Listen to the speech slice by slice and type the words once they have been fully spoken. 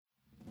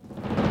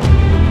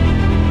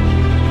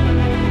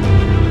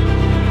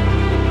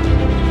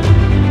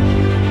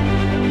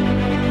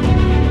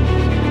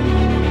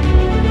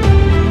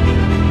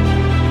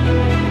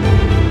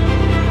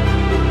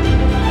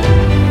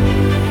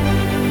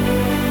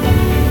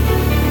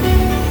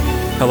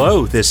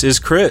Hello, this is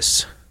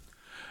Chris.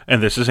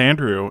 And this is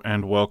Andrew,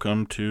 and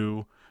welcome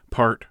to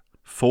part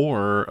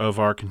 4 of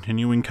our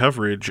continuing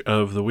coverage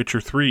of The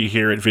Witcher 3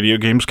 here at Video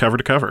Games Cover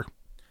to Cover.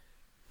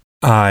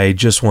 I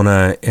just want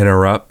to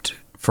interrupt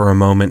for a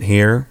moment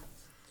here.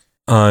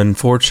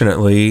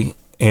 Unfortunately,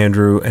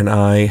 Andrew and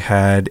I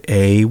had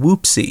a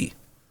whoopsie.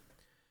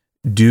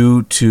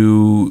 Due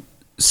to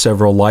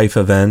several life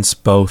events,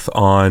 both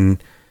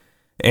on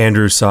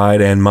Andrew's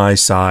side and my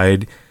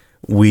side,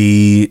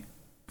 we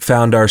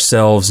found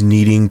ourselves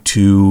needing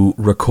to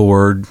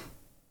record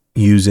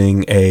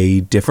using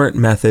a different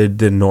method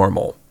than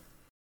normal.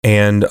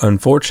 And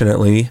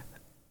unfortunately,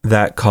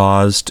 that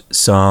caused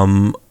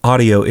some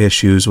audio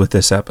issues with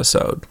this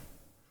episode.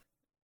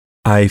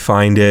 I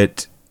find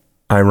it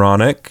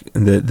ironic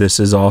that this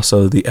is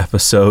also the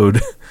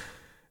episode,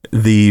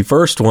 the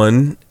first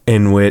one,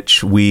 in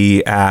which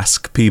we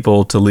ask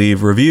people to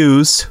leave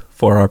reviews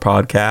for our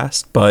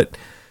podcast, but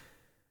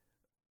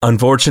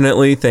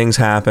unfortunately, things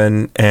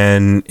happen,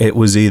 and it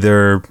was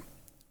either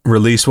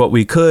release what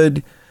we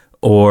could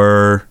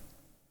or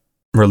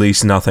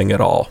release nothing at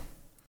all.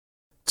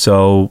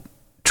 So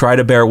try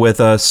to bear with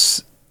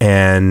us,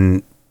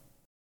 and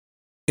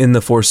in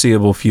the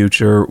foreseeable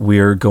future, we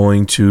are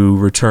going to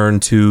return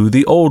to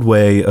the old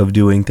way of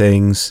doing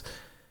things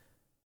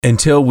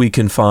until we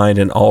can find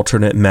an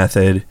alternate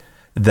method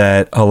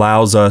that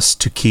allows us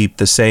to keep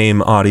the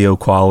same audio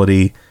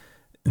quality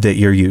that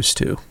you're used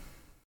to.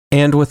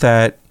 And with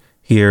that,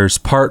 here's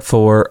part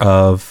 4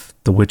 of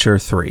The Witcher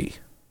 3.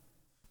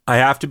 I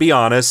have to be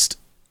honest,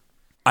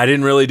 I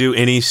didn't really do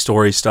any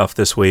story stuff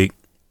this week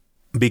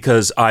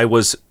because I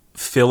was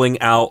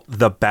filling out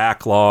the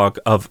backlog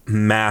of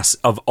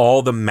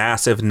all the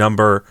massive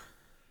number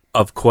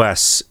of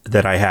quests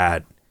that I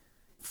had.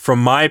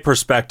 From my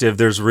perspective,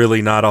 there's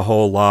really not a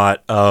whole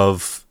lot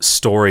of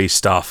story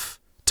stuff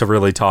to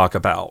really talk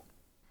about.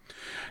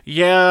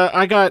 Yeah,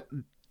 I got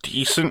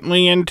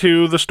decently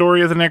into the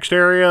story of the next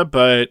area,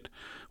 but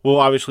we'll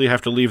obviously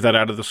have to leave that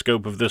out of the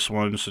scope of this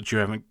one since you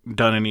haven't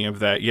done any of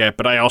that yet.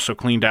 But I also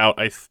cleaned out,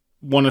 I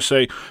want to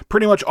say,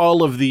 pretty much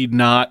all of the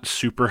not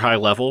super high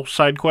level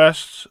side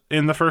quests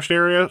in the first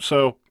area,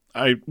 so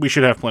we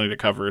should have plenty to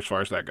cover as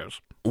far as that goes.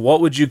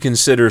 What would you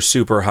consider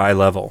super high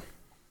level?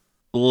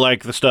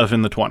 Like the stuff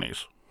in the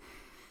 20s.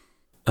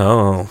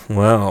 Oh,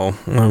 well,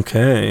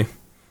 okay.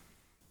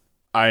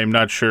 I'm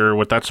not sure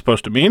what that's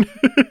supposed to mean.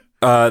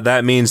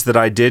 That means that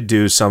I did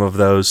do some of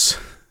those.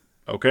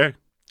 Okay.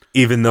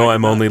 Even though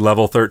I'm only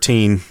level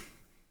 13.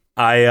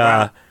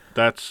 Wow,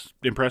 that's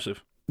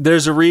impressive.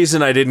 There's a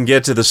reason I didn't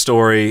get to the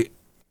story,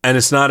 and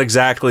it's not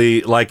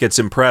exactly like it's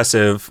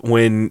impressive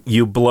when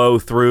you blow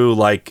through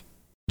like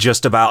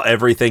just about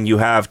everything you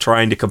have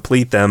trying to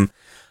complete them.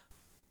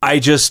 I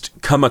just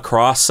come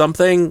across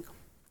something,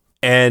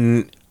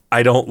 and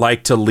I don't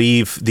like to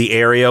leave the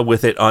area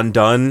with it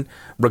undone,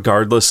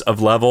 regardless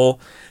of level.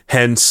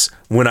 Hence,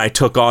 when I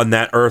took on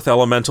that Earth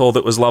Elemental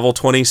that was level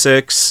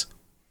 26,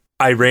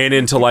 I ran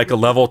into like a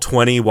level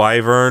 20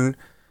 Wyvern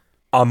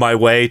on my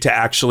way to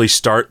actually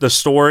start the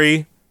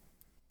story.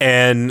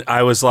 And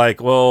I was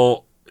like,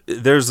 well,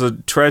 there's a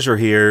treasure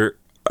here.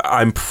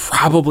 I'm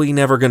probably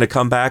never going to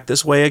come back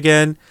this way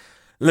again.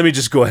 Let me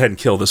just go ahead and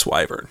kill this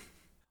Wyvern.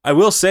 I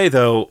will say,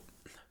 though,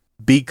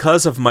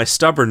 because of my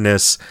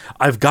stubbornness,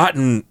 I've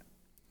gotten,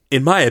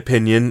 in my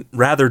opinion,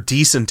 rather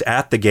decent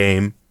at the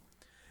game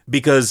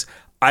because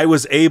I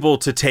was able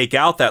to take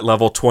out that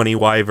level 20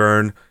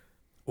 Wyvern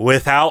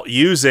without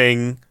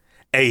using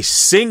a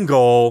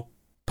single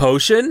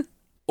potion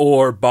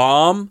or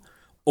bomb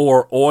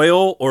or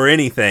oil or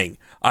anything.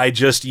 I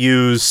just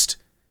used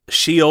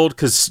shield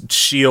because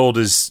shield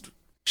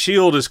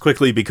is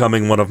quickly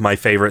becoming one of my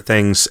favorite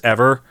things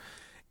ever.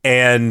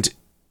 And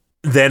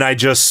then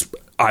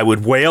I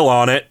would wail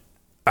on it.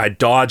 I'd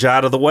dodge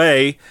out of the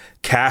way,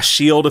 cast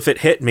shield if it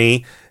hit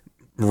me,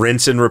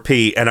 rinse and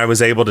repeat, and I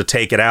was able to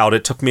take it out.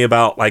 It took me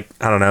about,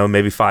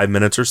 maybe 5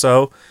 minutes or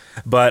so,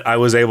 but I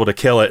was able to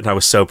kill it, and I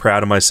was so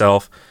proud of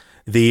myself.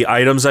 The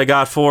items I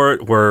got for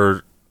it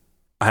were,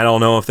 I don't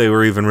know if they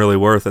were even really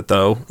worth it,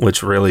 though,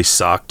 which really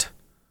sucked.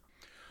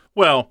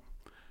 Well,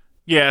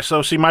 yeah,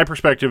 so see, my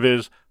perspective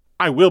is,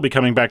 I will be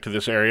coming back to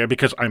this area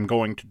because I'm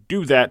going to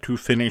do that to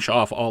finish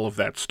off all of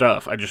that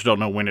stuff. I just don't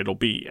know when it'll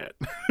be yet.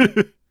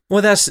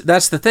 Well, that's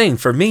the thing.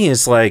 For me,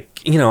 it's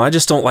like, I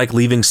just don't like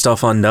leaving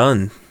stuff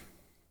undone.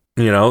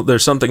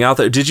 There's something out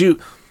there.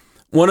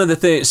 One of the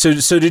things,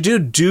 so did you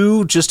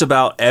do just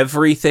about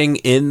everything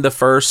in the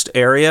first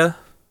area?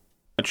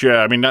 Yeah,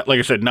 I mean, like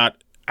I said,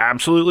 not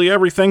absolutely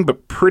everything,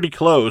 but pretty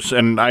close,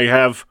 and I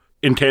have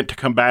intent to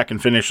come back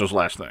and finish those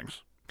last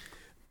things.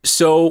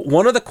 So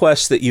one of the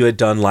quests that you had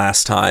done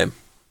last time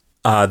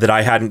that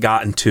I hadn't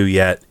gotten to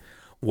yet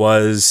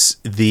was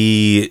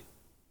the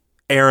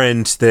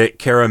errand that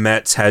Kara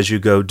Metz has you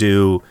go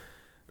do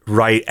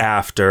right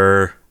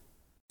after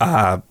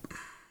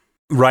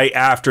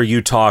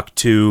you talk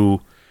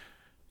to...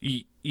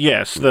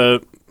 Yes,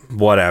 the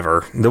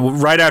whatever.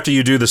 Right after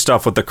you do the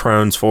stuff with the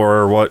crones for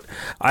or what,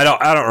 I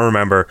don't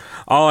remember.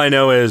 All I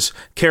know is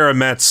Kara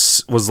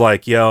Metz was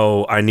like,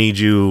 "Yo, I need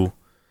you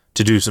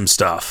to do some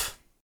stuff."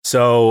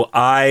 So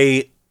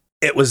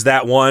it was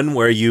that one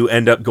where you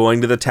end up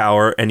going to the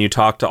tower and you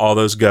talk to all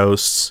those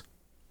ghosts.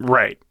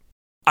 Right.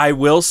 I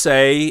will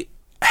say,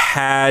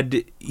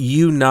 had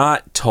you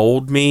not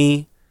told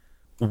me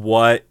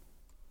what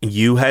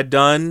you had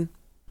done,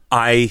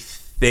 I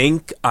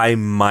think I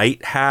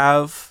might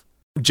have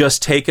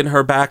just taken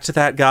her back to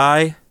that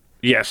guy.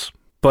 Yes.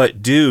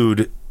 But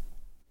dude,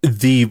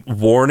 the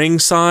warning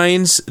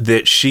signs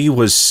that she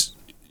was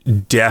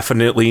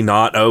definitely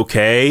not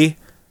okay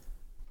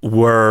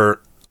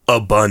were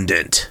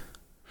abundant.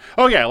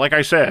 Oh yeah, like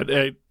I said,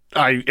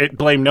 it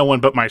blamed no one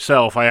but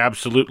myself. I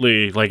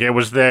absolutely, like, it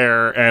was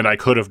there and I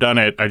could have done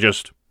it. I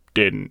just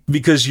didn't.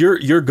 Because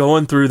you're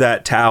going through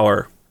that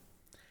tower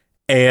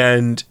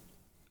and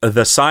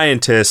the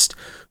scientist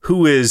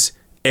who is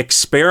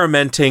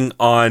experimenting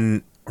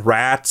on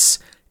rats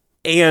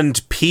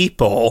and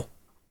people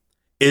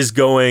is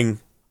going,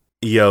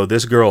 "Yo,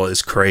 this girl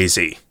is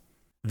crazy.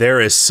 There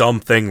is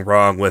something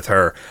wrong with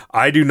her.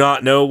 I do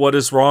not know what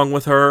is wrong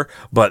with her,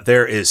 but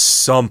there is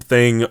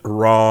something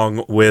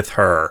wrong with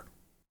her."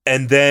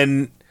 And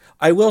then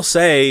I will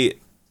say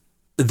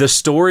the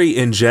story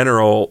in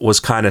general was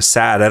kind of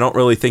sad. I don't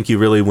really think you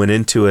really went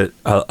into it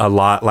a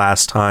lot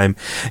last time.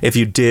 If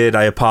you did,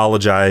 I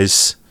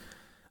apologize.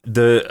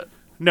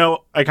 No,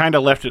 I kind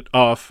of left it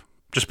off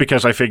just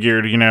because I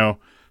figured,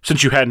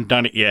 since you hadn't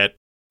done it yet.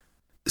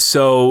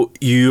 So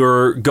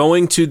you're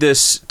going to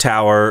this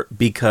tower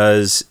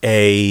because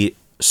another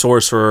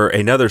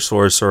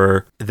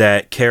sorcerer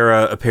that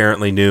Kara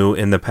apparently knew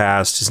in the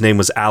past, his name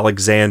was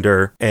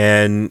Alexander,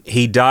 and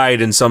he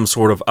died in some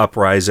sort of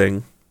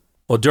uprising.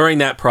 Well, during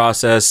that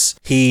process,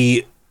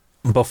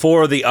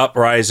 before the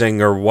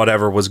uprising or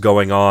whatever was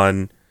going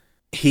on,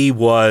 he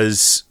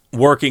was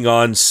working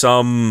on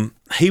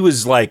he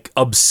was like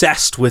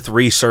obsessed with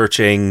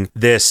researching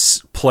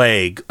this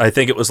plague. I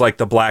think it was like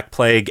the Black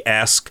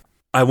Plague-esque.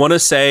 I want to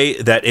say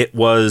that it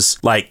was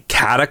like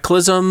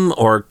cataclysm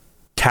or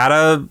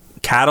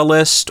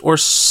catalyst or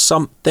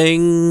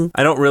something.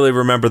 I don't really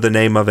remember the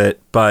name of it,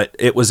 but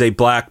it was a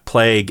Black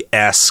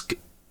Plague-esque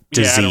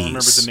disease. Yeah, I don't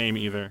remember the name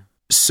either.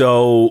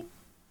 So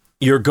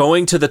you're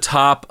going to the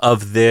top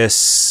of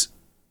this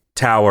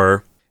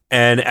tower,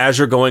 and as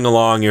you're going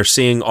along, you're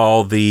seeing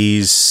all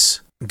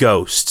these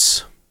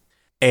ghosts.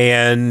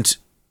 And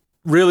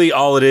really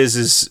all it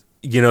is,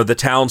 the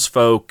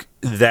townsfolk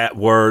that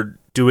were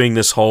doing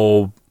this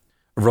whole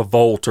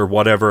revolt or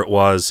whatever it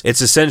was.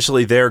 It's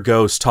essentially their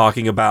ghosts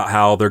talking about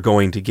how they're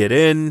going to get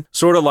in.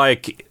 Sort of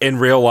like in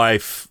real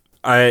life,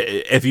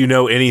 if you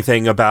know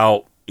anything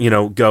about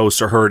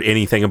ghosts or heard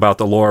anything about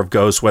the lore of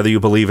ghosts, whether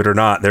you believe it or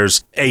not,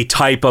 there's a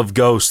type of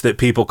ghost that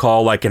people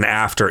call like an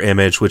after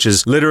image, which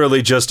is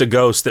literally just a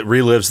ghost that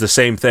relives the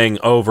same thing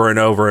over and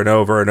over and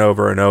over and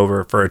over and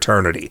over for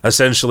eternity,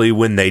 essentially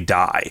when they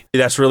die.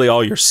 That's really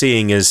all you're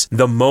seeing is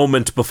the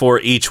moment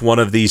before each one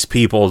of these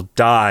people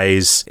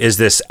dies is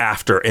this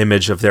after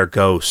image of their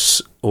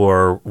ghosts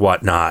or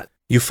whatnot.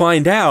 You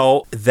find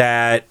out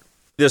that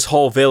this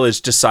whole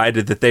village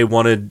decided that they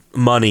wanted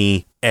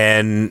money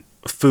and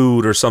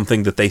food or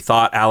something that they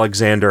thought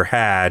Alexander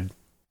had,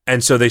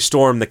 and so they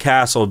stormed the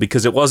castle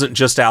because it wasn't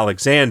just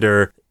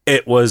Alexander.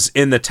 It was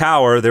in the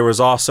tower. There was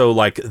also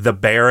like the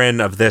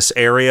Baron of this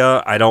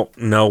area. I don't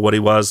know what he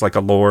was, like a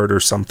lord or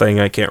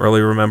something. I can't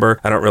really remember.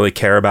 I don't really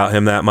care about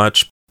him that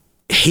much.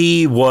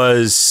 They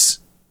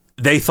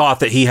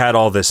thought that he had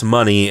all this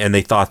money, and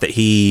they thought that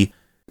he,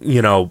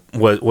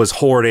 was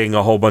hoarding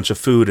a whole bunch of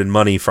food and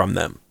money from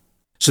them.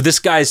 So this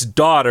guy's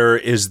daughter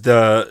is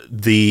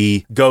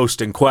the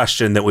ghost in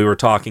question that we were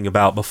talking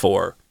about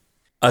before.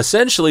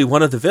 Essentially,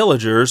 one of the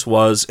villagers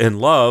was in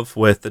love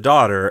with the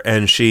daughter,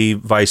 and she,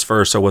 vice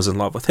versa, was in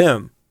love with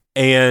him.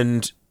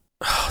 And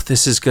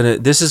this is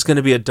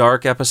gonna be a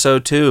dark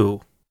episode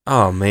too.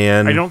 Oh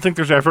man, I don't think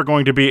there's ever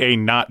going to be a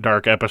not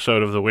dark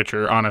episode of The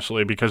Witcher,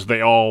 honestly, because they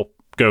all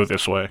go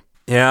this way.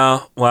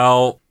 Yeah,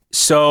 well,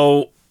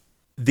 so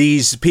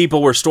these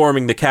people were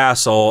storming the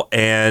castle,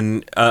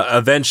 and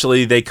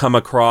eventually they come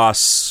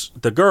across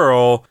the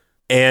girl,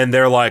 and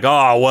they're like,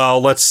 "Oh, well,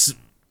 let's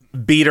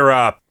beat her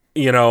up."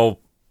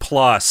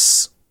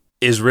 Plus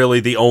is really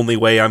the only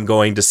way I'm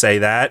going to say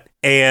that.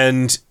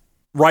 And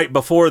right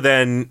before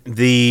then,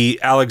 the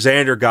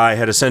Alexander guy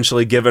had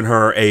essentially given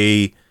her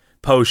a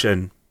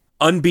potion,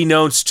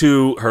 unbeknownst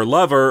to her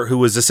lover, who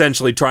was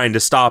essentially trying to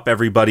stop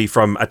everybody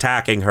from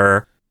attacking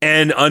her,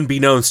 and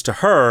unbeknownst to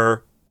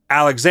her,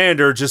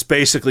 Alexander just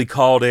basically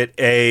called it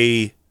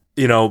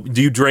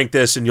you drink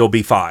this and you'll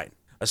be fine.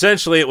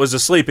 Essentially, it was a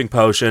sleeping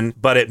potion,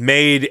 but it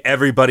made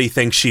everybody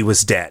think she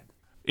was dead.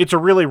 It's a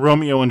really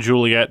Romeo and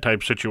Juliet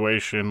type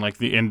situation, like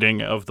the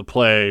ending of the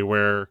play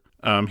where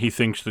he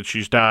thinks that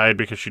she's died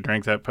because she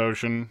drank that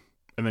potion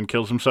and then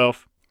kills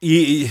himself.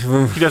 The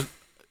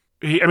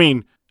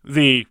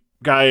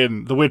guy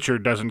in The Witcher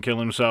doesn't kill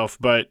himself,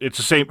 but it's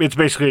the same. It's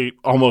basically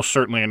almost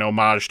certainly an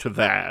homage to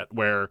that,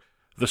 where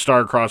the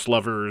star-crossed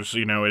lovers,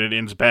 and it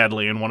ends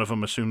badly, and one of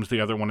them assumes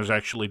the other one is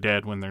actually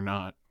dead when they're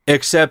not.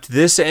 Except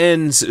this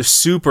ends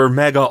super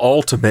mega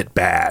ultimate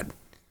bad.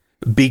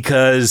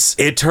 Because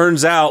it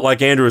turns out,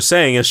 like Andrew was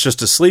saying, it's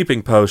just a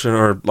sleeping potion,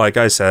 or like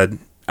I said,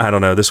 I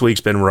don't know, this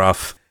week's been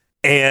rough.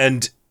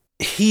 And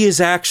he is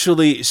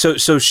actually, so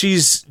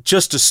she's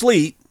just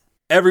asleep.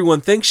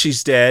 Everyone thinks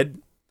she's dead.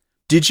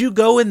 Did you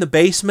go in the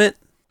basement?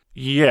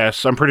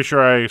 Yes, I'm pretty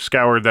sure I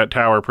scoured that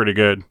tower pretty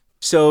good.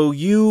 So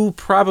you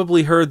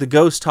probably heard the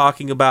ghost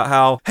talking about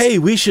how, hey,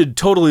 we should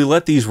totally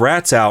let these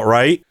rats out,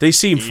 right? They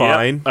seem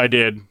fine. I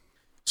did.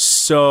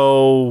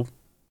 So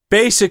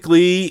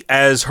basically,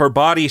 as her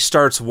body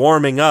starts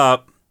warming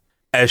up,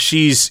 as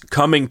she's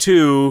coming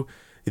to,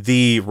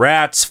 the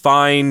rats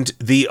find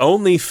the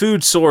only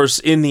food source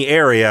in the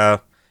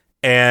area,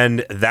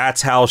 and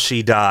that's how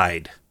she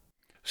died.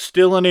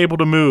 Still unable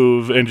to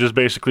move and just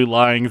basically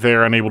lying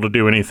there, unable to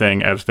do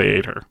anything as they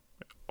ate her.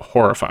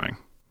 Horrifying.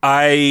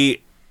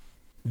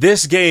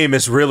 This game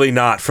is really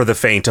not for the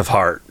faint of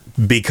heart,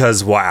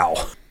 because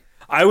wow.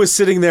 I was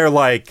sitting there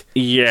like,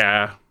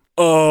 yeah.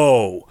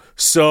 Oh,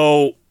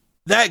 so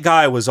that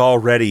guy was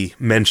already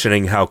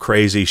mentioning how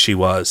crazy she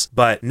was,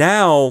 but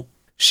now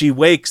she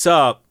wakes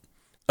up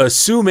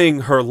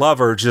assuming her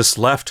lover just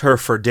left her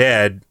for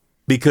dead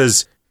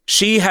because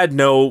she had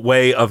no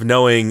way of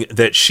knowing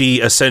that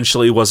she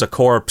essentially was a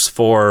corpse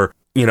for,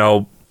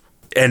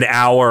 an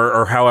hour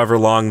or however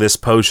long this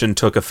potion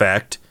took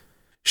effect.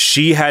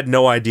 She had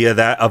no idea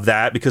of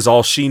that because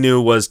all she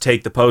knew was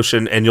take the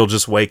potion and you'll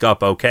just wake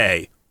up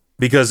okay.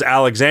 Because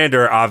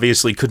Alexander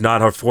obviously could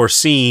not have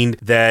foreseen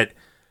that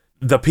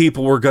the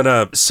people were going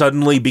to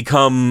suddenly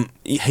become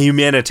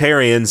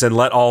humanitarians and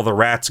let all the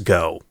rats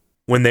go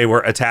when they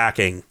were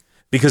attacking.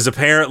 Because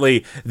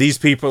apparently these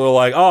people are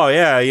like, oh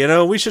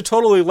yeah, we should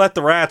totally let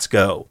the rats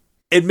go.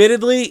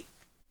 Admittedly,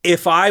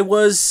 if I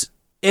was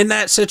in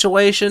that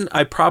situation,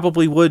 I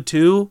probably would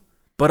too.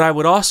 But I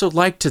would also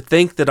like to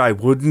think that I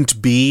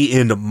wouldn't be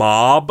in a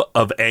mob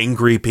of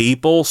angry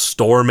people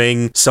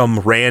storming some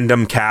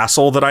random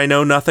castle that I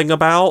know nothing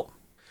about.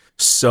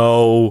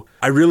 So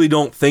I really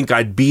don't think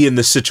I'd be in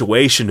the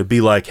situation to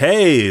be like,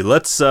 hey,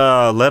 let's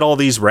let all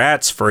these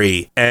rats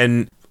free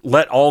and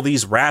let all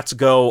these rats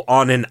go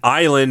on an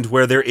island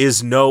where there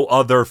is no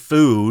other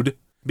food.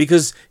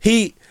 Because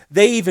they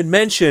even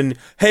mention,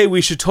 hey,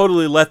 we should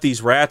totally let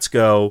these rats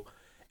go.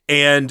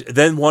 And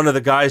then one of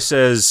the guys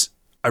says,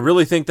 I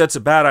really think that's a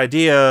bad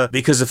idea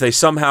because if they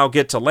somehow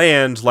get to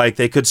land, like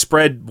they could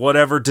spread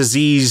whatever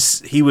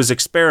disease he was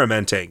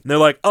experimenting. And they're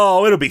like,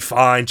 oh, it'll be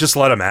fine. Just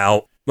let them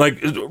out. Like,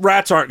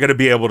 rats aren't going to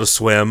be able to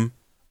swim.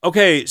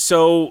 Okay,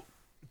 so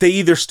they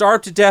either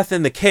starve to death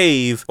in the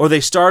cave or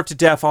they starve to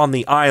death on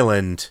the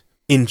island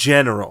in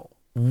general.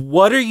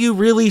 What are you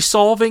really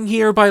solving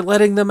here by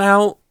letting them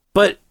out?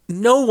 But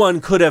no one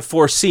could have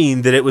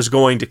foreseen that it was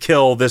going to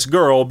kill this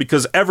girl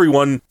because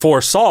everyone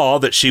foresaw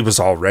that she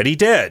was already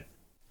dead.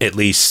 At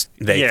least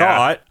they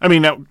thought. I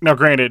mean, now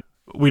granted,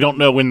 we don't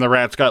know when the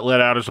rats got let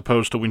out as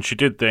opposed to when she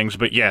did things,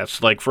 but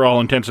yes, like for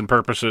all intents and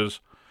purposes,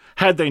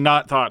 had they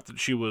not thought that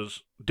she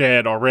was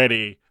dead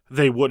already,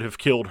 they would have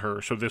killed her.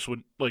 So this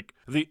would, like,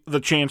 the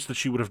chance that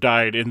she would have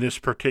died in this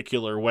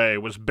particular way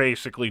was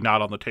basically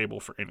not on the table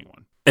for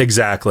anyone.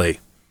 Exactly.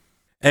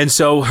 And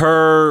so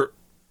her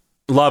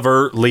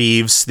lover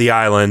leaves the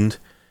island.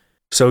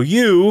 So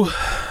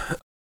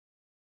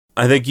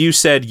I think you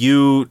said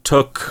you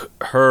took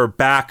her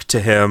back to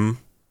him.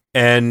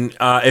 And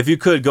if you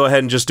could, go ahead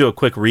and just do a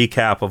quick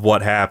recap of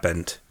what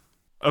happened.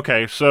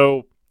 Okay,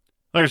 so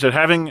like I said,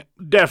 having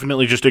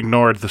definitely just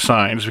ignored the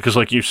signs, because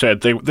like you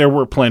said, there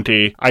were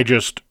plenty.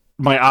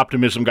 My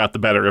optimism got the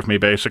better of me,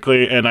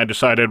 basically, and I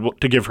decided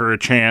to give her a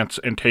chance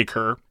and take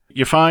her.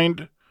 You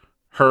find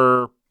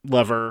her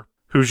lover,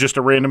 who's just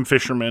a random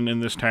fisherman in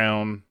this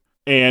town,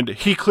 and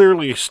he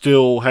clearly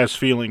still has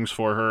feelings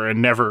for her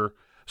and never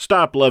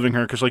stopped loving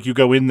her, because like you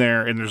go in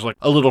there and there's like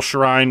a little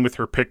shrine with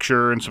her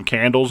picture and some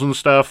candles and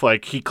stuff.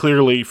 Like he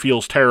clearly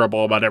feels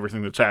terrible about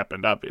everything that's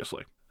happened,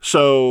 obviously.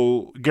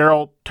 So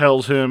Geralt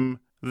tells him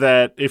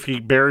that if he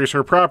buries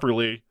her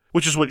properly,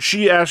 which is what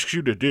she asks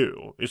you to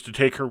do, is to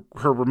take her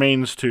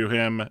remains to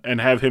him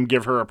and have him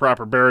give her a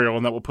proper burial,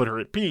 and that will put her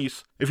at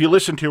peace. If you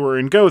listen to her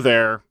and go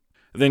there,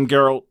 then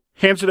Geralt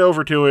hands it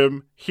over to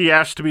him. He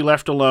asks to be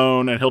left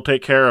alone and he'll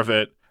take care of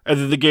it. And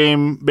then the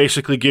game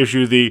basically gives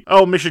you the,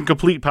 mission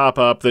complete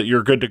pop-up that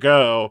you're good to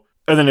go.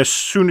 And then as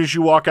soon as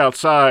you walk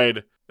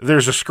outside,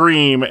 there's a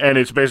scream, and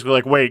it's basically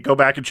like, wait, go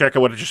back and check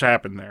out what just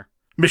happened there.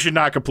 Mission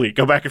not complete.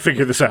 Go back and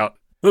figure this out.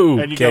 Ooh,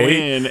 and you go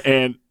in,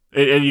 and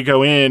you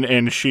go in,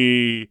 and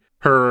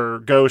her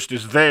ghost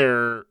is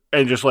there,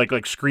 and just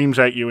like screams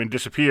at you and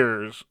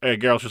disappears.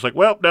 And Geralt's just like,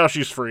 well, now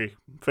she's free.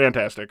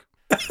 Fantastic.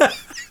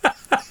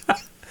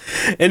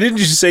 And didn't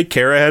you say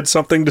Kara had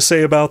something to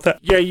say about that?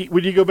 Yeah,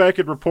 when you go back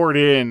and report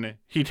in,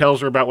 he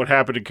tells her about what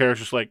happened, and Kara's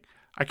just like,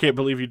 I can't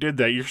believe you did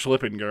that. You're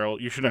slipping, girl.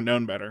 You should have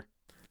known better.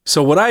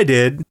 So what I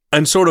did,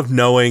 and sort of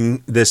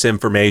knowing this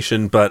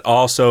information, but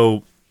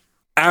also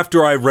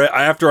after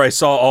I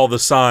saw all the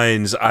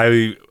signs,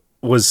 I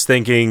was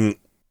thinking,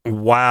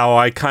 Wow,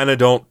 I kind of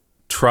don't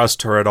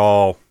trust her at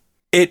all.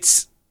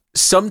 It's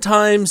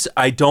sometimes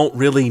I don't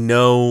really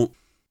know.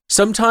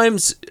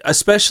 Sometimes,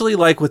 especially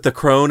like with the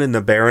crone and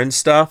the Baron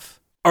stuff,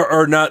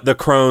 or not the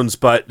crones,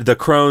 but the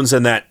crones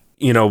and that,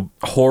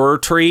 horror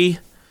tree.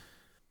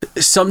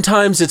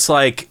 Sometimes it's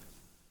like,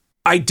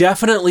 I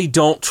definitely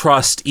don't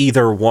trust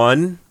either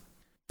one,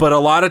 but a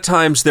lot of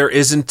times there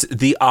isn't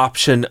the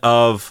option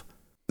of,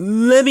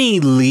 let me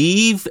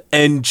leave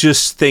and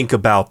just think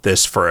about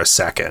this for a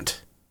second.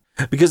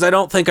 Because I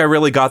don't think I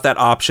really got that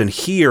option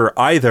here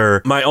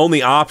either. My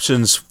only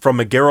options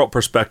from a Geralt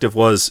perspective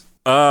was,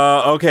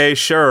 okay,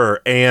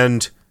 sure,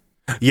 and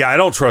yeah, I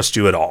don't trust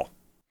you at all.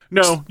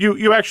 No,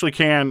 you actually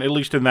can, at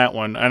least in that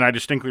one, and I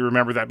distinctly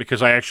remember that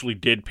because I actually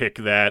did pick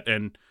that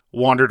and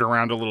wandered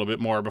around a little bit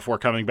more before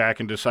coming back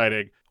and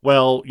deciding,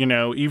 well,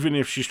 even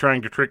if she's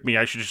trying to trick me,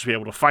 I should just be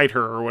able to fight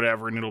her or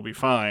whatever, and it'll be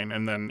fine,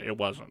 and then it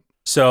wasn't.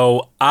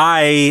 So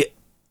I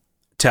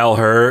tell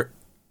her,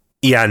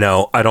 yeah,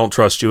 no, I don't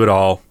trust you at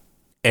all,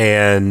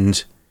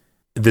 and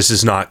this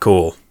is not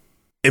cool.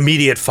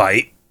 Immediate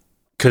fight.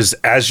 Because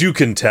as you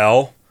can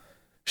tell,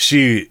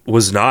 she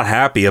was not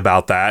happy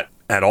about that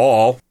at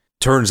all.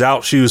 Turns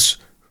out she was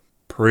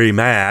pretty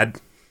mad.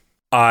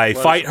 I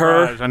fight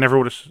her. I never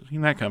would have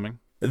seen that coming.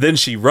 Then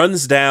she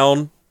runs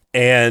down,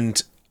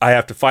 and I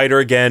have to fight her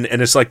again.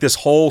 And it's like this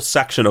whole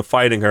section of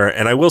fighting her.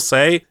 And I will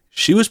say,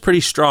 she was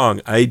pretty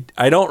strong. I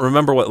don't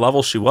remember what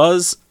level she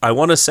was. I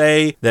want to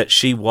say that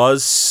she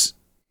was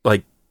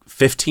like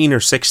 15 or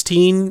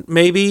 16,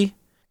 maybe.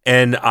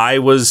 And I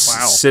was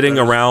sitting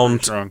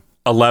around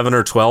 11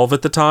 or 12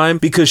 at the time,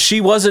 because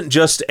she wasn't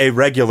just a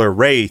regular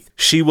wraith,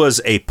 she was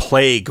a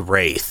plague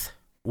wraith,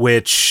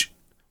 which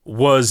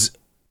was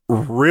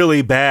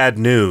really bad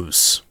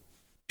news.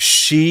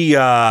 She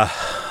so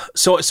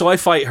I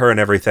fight her and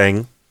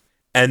everything,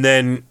 and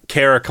then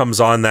Kara comes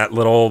on that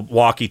little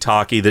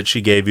walkie-talkie that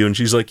she gave you, and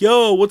she's like,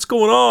 yo, what's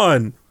going on?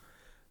 And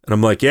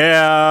I'm like,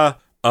 yeah,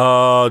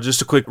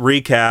 just a quick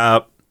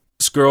recap.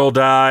 This girl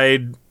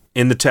died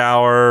in the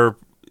tower.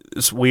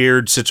 This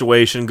weird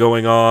situation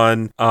going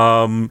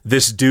on.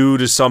 This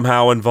dude is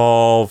somehow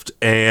involved,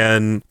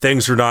 and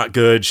things are not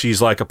good.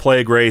 She's like a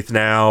plague wraith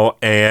now,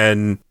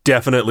 and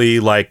definitely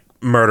like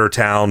murder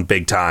town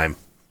big time.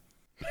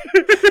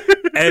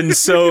 And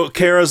so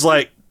Kara's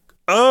like,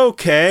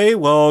 okay,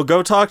 well,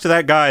 go talk to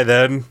that guy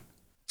then.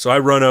 So I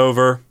run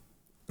over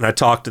and I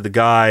talk to the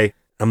guy.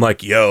 I'm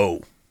like,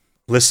 yo,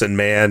 listen,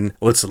 man,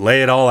 let's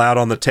lay it all out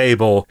on the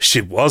table.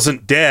 She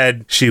wasn't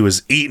dead. She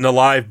was eaten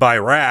alive by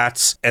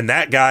rats. And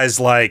that guy's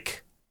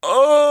like,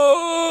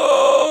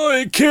 oh,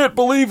 I can't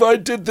believe I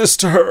did this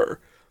to her.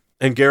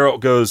 And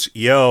Geralt goes,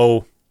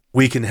 yo,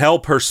 we can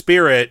help her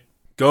spirit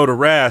go to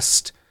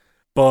rest,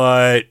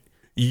 but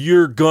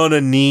you're gonna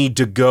need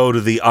to go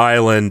to the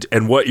island,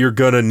 and what you're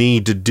gonna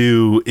need to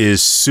do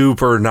is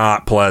super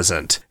not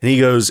pleasant. And he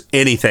goes,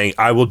 anything.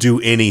 I will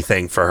do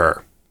anything for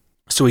her.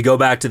 So we go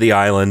back to the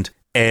island.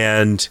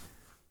 And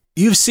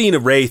you've seen a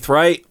wraith,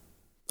 right?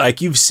 Like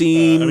you've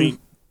seen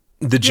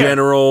the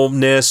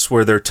generalness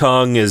where their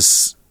tongue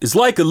is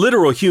like a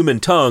literal human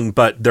tongue,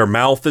 but their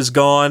mouth is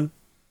gone.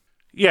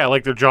 Yeah,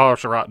 like their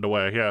jaws are rotted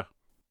away, yeah.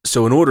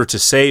 So in order to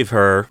save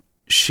her,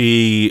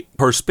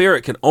 her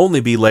spirit can only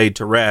be laid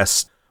to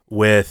rest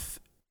with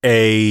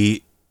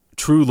a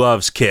true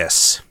love's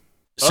kiss.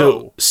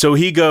 So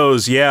he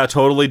goes, yeah,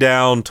 totally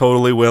down,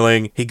 totally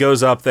willing. He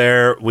goes up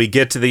there, we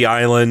get to the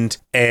island,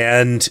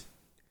 and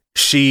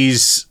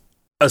she's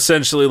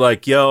essentially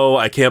like, yo,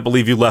 I can't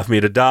believe you left me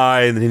to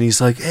die. And then he's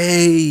like,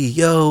 hey,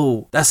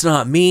 yo, that's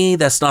not me.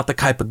 That's not the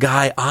type of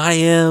guy I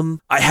am.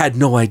 I had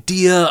no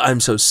idea. I'm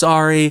so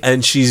sorry.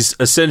 And she's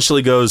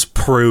essentially goes,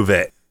 prove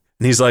it.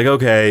 And he's like,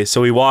 okay.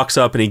 So he walks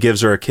up and he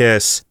gives her a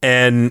kiss.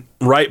 And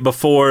right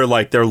before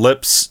like their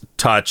lips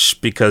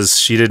touch, because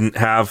she didn't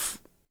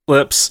have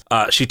lips,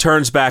 she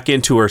turns back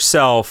into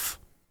herself.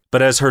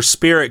 But as her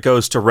spirit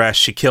goes to rest,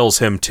 she kills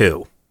him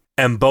too.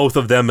 And both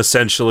of them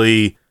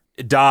essentially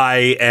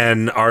die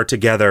and are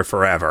together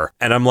forever.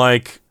 And I'm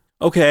like,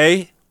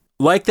 okay,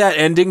 like that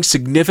ending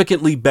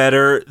significantly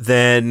better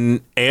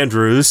than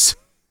Andrew's,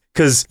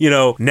 because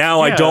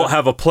now I don't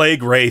have a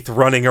plague wraith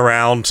running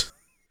around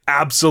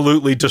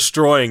absolutely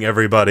destroying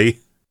everybody.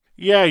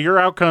 Yeah, your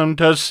outcome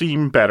does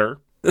seem better.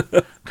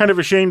 Kind of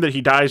a shame that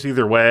he dies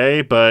either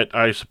way, but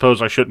I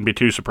suppose I shouldn't be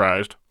too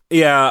surprised.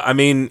 Yeah, I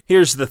mean,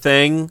 here's the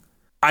thing.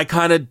 I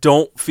kind of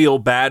don't feel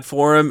bad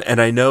for him,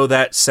 and I know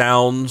that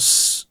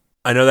sounds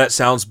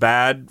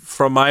bad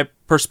from my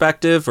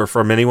perspective, or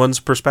from anyone's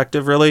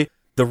perspective, really.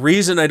 The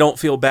reason I don't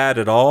feel bad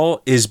at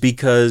all is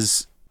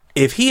because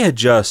if he had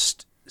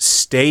just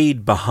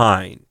stayed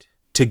behind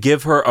to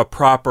give her a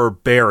proper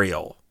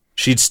burial,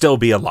 she'd still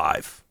be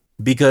alive.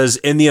 Because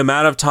in the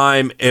amount of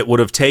time it would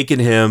have taken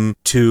him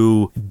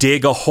to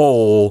dig a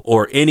hole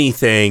or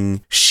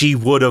anything, she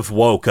would have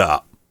woke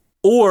up.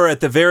 Or at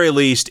the very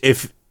least,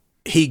 if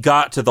he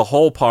got to the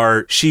whole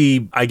part,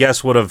 she, I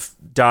guess, would have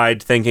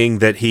died thinking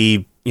that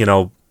he,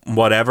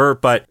 whatever.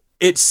 But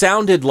it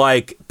sounded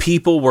like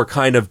people were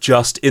kind of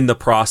just in the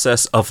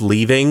process of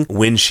leaving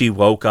when she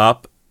woke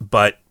up.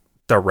 but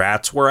the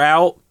rats were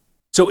out.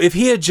 So if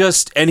he had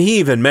just, and he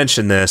even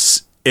mentioned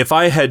this, if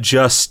I had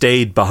just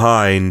stayed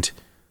behind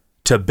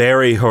to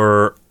bury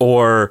her,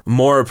 or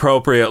more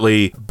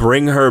appropriately,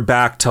 bring her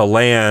back to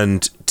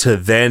land to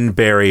then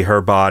bury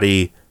her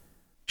body,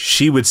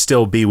 she would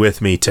still be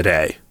with me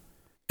today.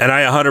 And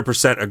I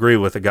 100% agree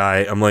with the guy.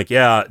 I'm like,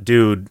 yeah,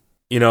 dude,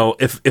 you know,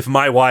 if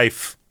my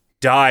wife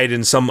died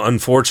in some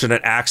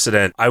unfortunate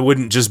accident, I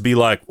wouldn't just be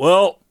like,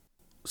 well,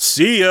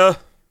 see ya.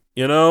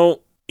 You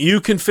know,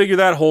 you can figure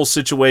that whole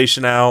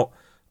situation out.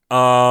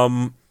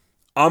 I'm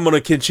going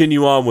to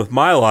continue on with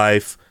my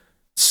life.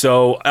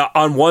 So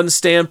on one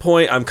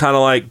standpoint, I'm kind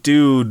of like,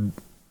 dude,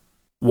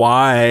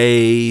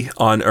 why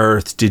on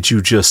earth did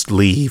you just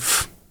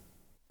leave?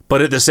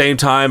 But at the same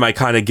time, I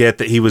kind of get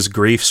that he was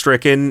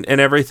grief-stricken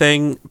and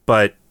everything.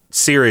 But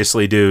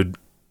seriously, dude,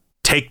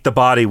 take the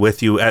body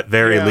with you at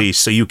very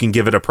least so you can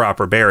give it a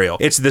proper burial.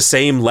 It's the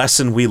same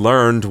lesson we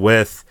learned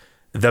with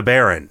the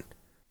Baron.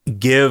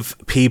 Give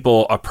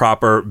people a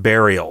proper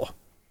burial.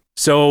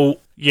 So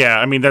yeah,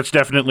 I mean, that's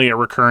definitely a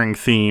recurring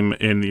theme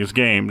in these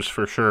games,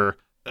 for sure.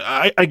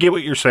 I get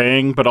what you're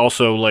saying, but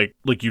also, like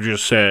you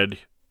just said,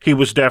 he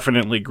was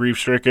definitely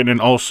grief-stricken, and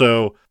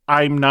also,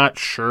 I'm not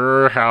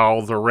sure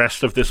how the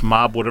rest of this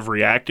mob would have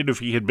reacted if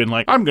he had been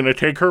like, I'm going to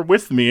take her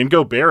with me and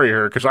go bury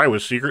her because I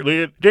was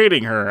secretly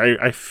dating her.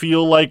 I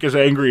feel like, as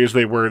angry as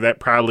they were,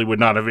 that probably would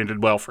not have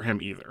ended well for him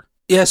either.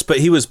 Yes, but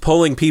he was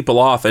pulling people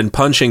off and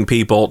punching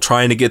people,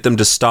 trying to get them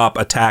to stop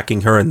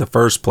attacking her in the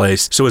first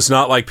place. So it's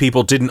not like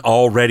people didn't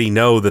already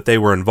know that they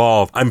were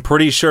involved. I'm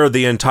pretty sure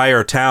the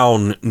entire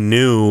town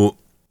knew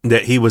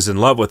that he was in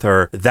love with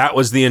her. That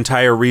was the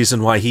entire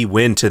reason why he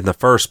went in the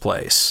first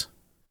place.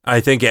 I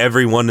think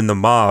everyone in the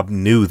mob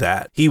knew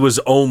that. He was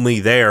only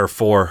there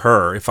for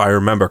her, if I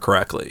remember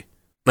correctly.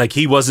 Like,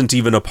 he wasn't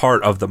even a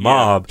part of the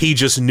mob. He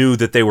just knew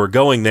that they were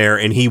going there,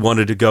 and he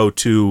wanted to go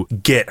to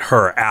get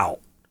her out.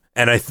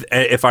 And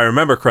if I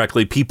remember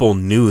correctly, people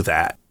knew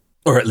that.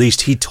 Or at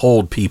least he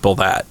told people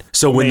that.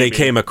 So when they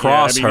came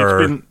across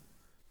her,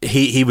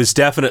 he was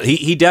definitely,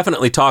 he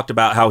definitely talked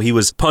about how he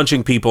was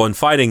punching people and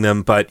fighting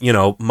them, but, you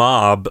know,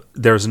 mob,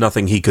 there's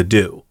nothing he could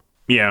do.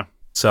 Yeah.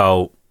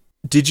 So,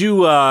 did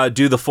you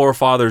do the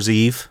Forefathers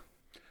Eve?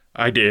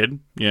 I did,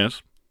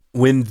 yes.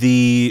 When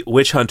the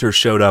witch hunters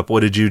showed up,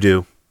 what did you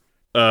do?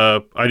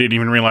 I didn't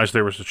even realize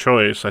there was a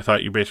choice. I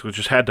thought you basically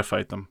just had to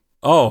fight them.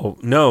 Oh,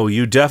 no,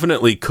 you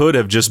definitely could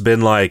have just been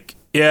like,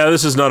 yeah,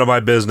 this is none of my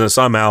business,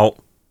 I'm out.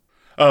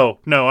 Oh,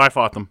 no, I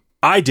fought them.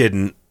 I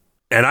didn't,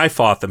 and I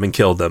fought them and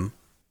killed them.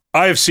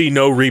 I have seen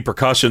no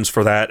repercussions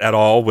for that at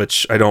all,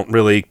 which I don't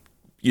really,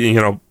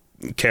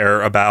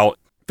 care about.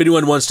 If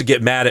anyone wants to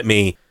get mad at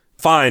me,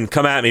 fine,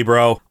 come at me,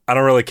 bro. I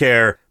don't really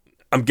care.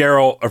 I'm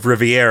Geralt of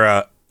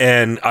Riviera,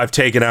 and I've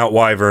taken out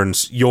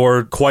wyverns.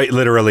 You're quite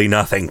literally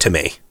nothing to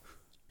me.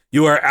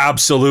 You are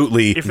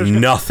absolutely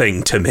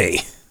nothing to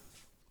me.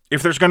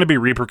 If there's going to be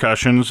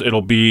repercussions,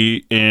 it'll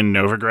be in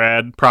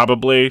Novigrad,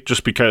 probably,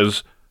 just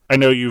because I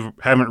know you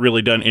haven't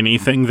really done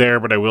anything there,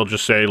 but I will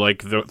just say,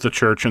 like, the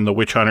church and the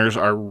witch hunters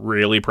are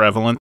really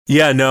prevalent.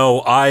 Yeah,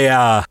 no,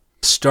 I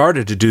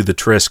started to do the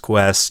Triss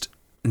quest,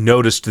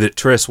 noticed that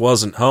Triss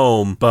wasn't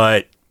home,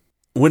 but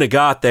when it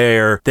got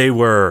there, they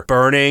were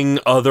burning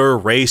other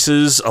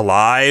races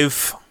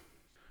alive.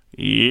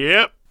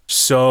 Yep.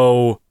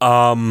 So,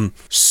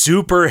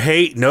 super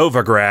hate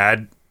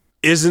Novigrad.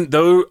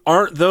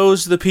 Aren't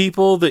those the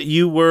people that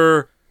you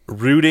were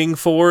rooting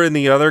for in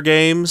the other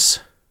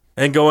games?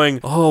 And going,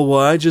 oh,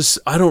 well,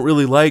 I don't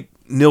really like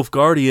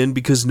Nilfgaardian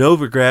because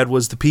Novigrad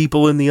was the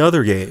people in the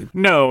other game.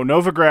 No,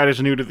 Novigrad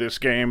is new to this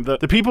game.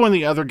 The people in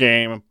the other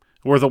game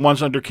were the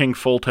ones under King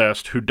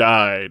Foltest who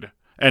died.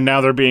 And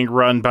now they're being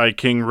run by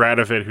King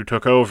Radovid, who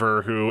took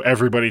over, who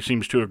everybody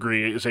seems to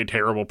agree is a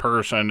terrible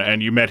person,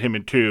 and you met him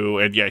in 2,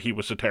 and yeah, he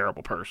was a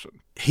terrible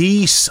person.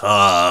 He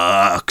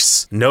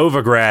sucks.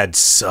 Novigrad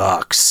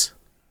sucks.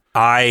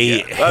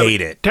 I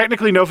hate it.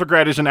 Technically,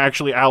 Novigrad isn't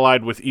actually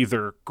allied with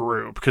either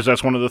group, because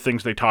that's one of the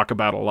things they talk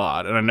about a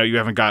lot, and I know you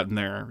haven't gotten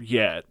there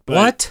yet. But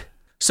what?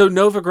 So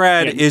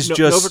Novigrad is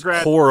just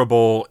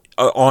horrible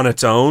on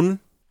its own?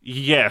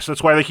 Yes,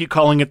 that's why they keep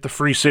calling it the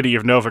Free City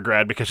of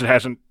Novigrad, because it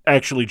hasn't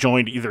actually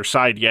joined either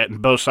side yet,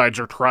 and both sides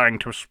are trying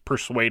to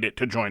persuade it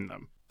to join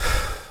them.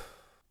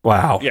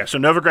 Wow. Yeah, so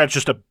Novigrad's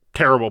just a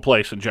terrible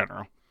place in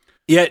general.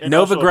 Yeah, and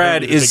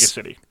Novigrad is... biggest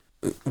city.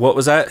 What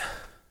was that?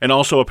 And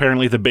also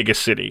apparently the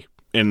biggest city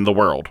in the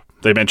world.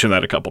 They mentioned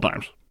that a couple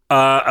times.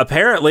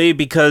 Apparently,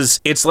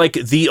 because it's like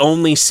the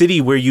only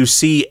city where you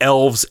see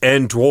elves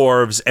and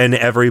dwarves and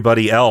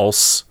everybody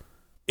else.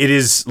 It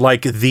is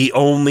like the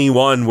only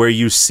one where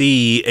you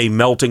see a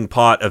melting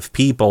pot of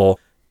people,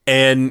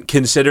 and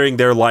considering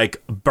they're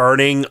like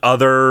burning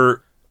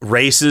other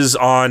races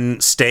on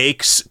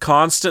stakes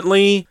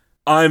constantly,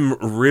 I'm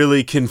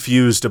really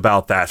confused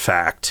about that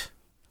fact.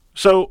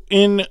 So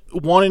in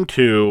 1 and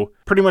 2,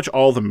 pretty much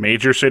all the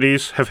major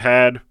cities have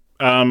had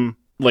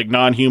like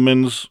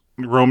non-humans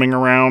roaming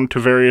around to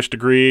various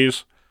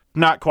degrees.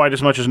 Not quite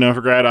as much as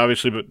Novigrad,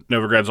 obviously, but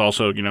Novigrad's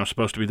also,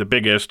 supposed to be the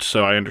biggest,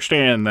 so I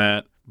understand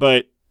that.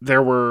 But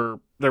there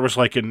was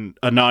like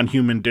a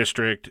non-human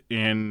district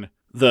in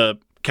the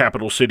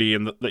capital city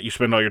that you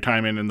spend all your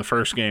time in the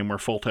first game where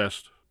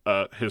Foltest,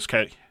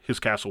 his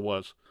castle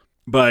was.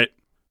 But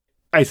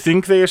I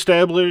think they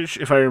establish,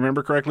 if I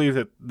remember correctly,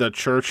 that the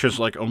church has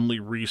like only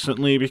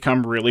recently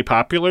become really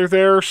popular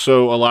there.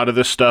 So a lot of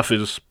this stuff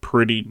is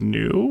pretty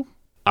new,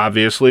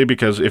 obviously,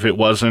 because if it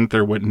wasn't,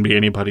 there wouldn't be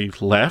anybody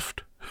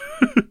left.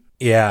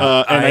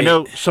 Yeah. And I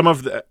know some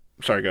of the...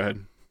 Sorry, go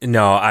ahead.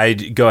 No,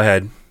 go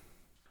ahead.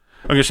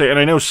 I'm going to say, and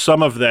I know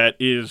some of that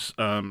is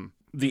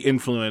the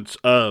influence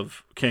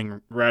of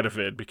King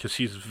Radovid, because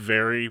he's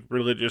very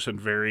religious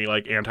and very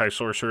like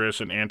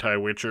anti-sorceress and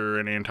anti-witcher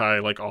and anti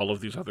like all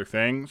of these other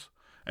things,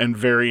 and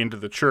very into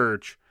the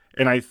church.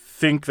 And I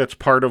think that's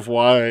part of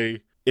why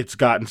it's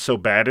gotten so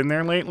bad in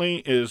there lately,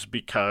 is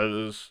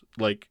because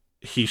like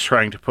he's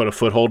trying to put a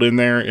foothold in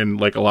there, and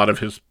like a lot of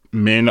his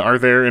men are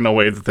there in a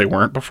way that they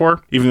weren't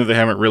before, even though they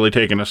haven't really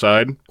taken a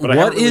side. But I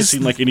haven't really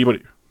seen like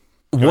anybody...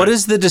 What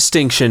is the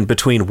distinction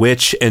between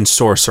witch and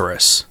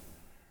sorceress?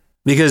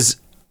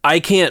 Because I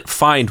can't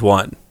find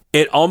one.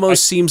 It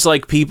almost seems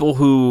like people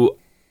who,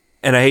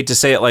 and I hate to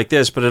say it like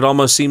this, but it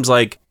almost seems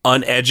like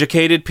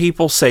uneducated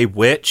people say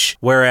witch,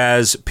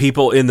 whereas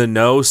people in the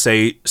know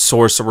say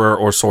sorcerer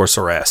or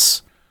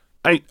sorceress.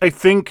 I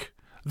think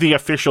the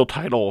official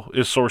title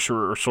is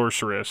sorcerer or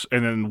sorceress,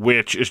 and then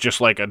witch is just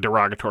like a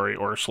derogatory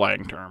or a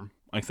slang term,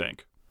 I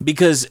think.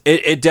 Because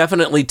it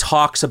definitely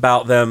talks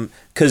about them,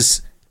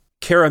 because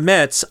Kara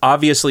Metz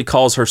obviously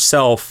calls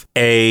herself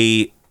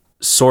a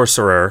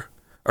sorcerer,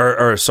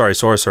 or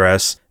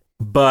sorceress,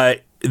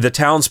 but the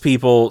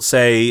townspeople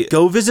say,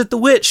 go visit the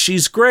witch,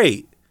 she's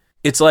great.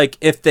 It's like,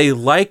 if they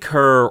like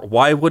her,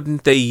 why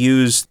wouldn't they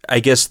use, I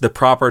guess, the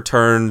proper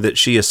term that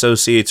she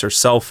associates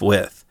herself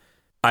with?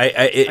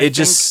 That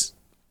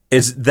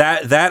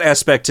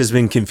aspect has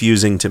been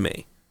confusing to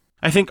me.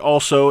 I think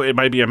also it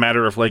might be a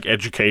matter of like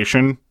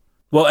education.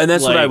 Well, and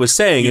that's like, what I was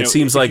saying. It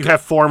seems like you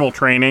have formal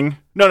training.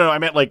 No, I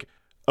meant like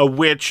a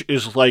witch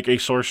is like a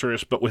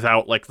sorceress, but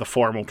without like the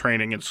formal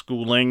training and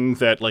schooling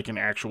that like an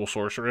actual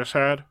sorceress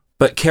had.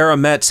 But Kara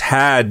Metz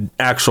had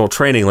actual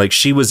training. Like,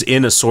 she was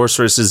in a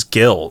sorceress's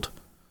guild.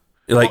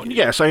 Like, well,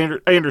 yes, I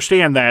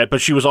understand that,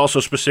 but she was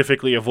also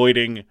specifically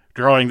avoiding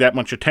drawing that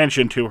much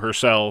attention to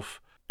herself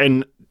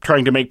and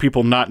trying to make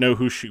people not know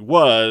who she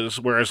was,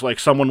 whereas like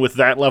someone with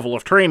that level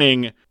of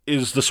training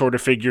is the sort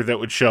of figure that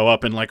would show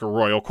up in like a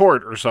royal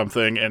court or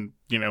something, and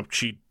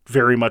she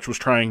very much was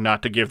trying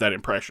not to give that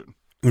impression.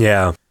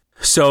 Yeah.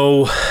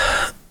 So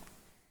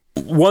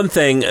one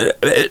thing,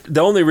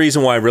 the only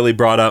reason why I really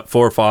brought up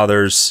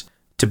Forefathers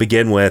to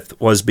begin with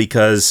was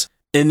because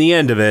in the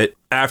end of it,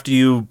 after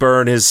you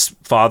burn his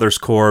father's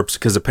corpse,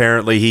 because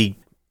apparently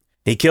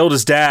he killed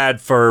his dad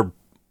for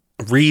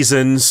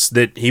reasons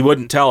that he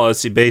wouldn't tell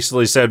us. He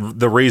basically said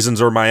the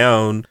reasons are my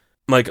own.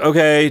 I'm like,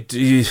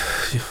 okay,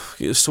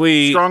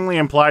 sweet. Strongly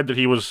implied that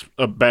he was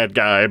a bad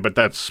guy, but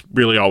that's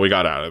really all we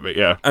got out of it,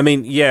 yeah. I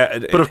mean, yeah.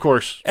 But of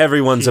course,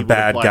 everyone's a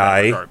bad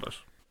guy.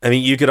 I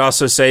mean, you could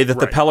also say that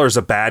the Peller's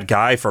a bad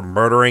guy for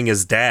murdering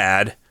his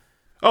dad.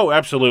 Oh,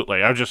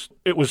 absolutely.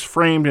 It was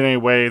framed in a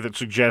way that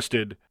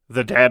suggested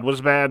the dad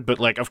was bad, but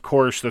like, of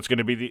course, that's going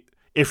to be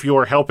if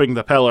you're helping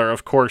the Peller,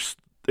 of course,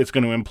 it's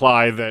going to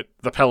imply that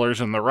the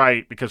Peller's in the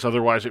right, because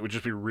otherwise it would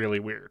just be really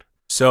weird.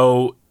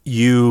 So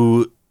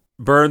you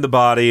burn the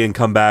body and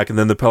come back, and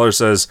then the Peller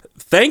says,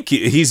 thank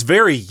you. He's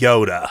very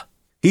Yoda.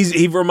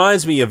 He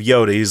reminds me of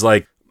Yoda. He's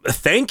like,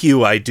 thank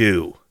you, I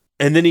do.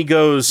 And then he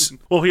goes,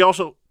 well, he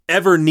also...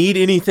 ever need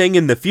anything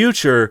in the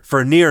future,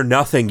 for near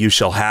nothing you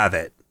shall have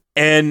it.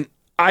 And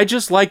I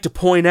just like to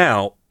point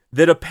out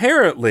that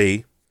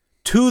apparently,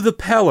 to the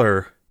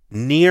Peller,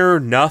 near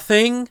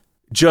nothing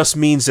just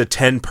means a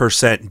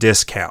 10%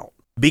 discount.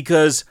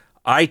 Because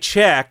I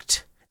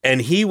checked,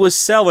 and he was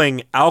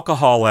selling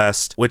Alcohol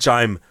Est, which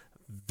I'm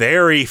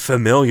very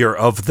familiar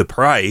of the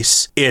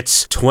price.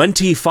 It's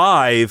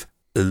 25,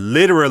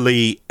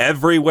 literally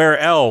everywhere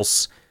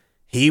else.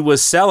 He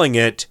was selling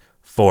it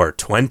for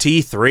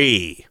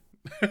 23.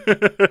 Okay.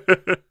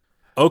 The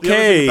other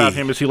thing about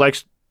him is he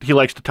likes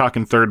to talk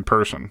in third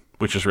person,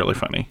 which is really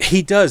funny.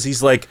 He does.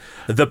 He's like,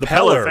 the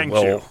Peller thanks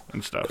will, you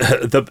and stuff.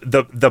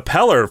 the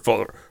Peller,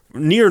 for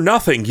near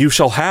nothing you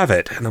shall have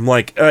it. And I'm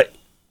like,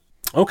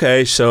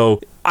 okay, so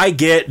I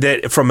get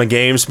that from a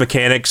game's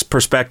mechanics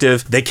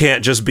perspective, they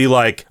can't just be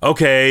like,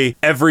 okay,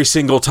 every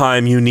single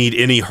time you need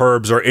any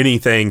herbs or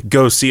anything,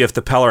 go see if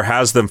the Peller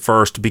has them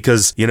first,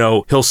 because,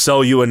 he'll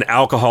sell you an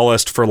Alcohol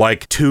Est for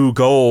like 2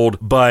 gold,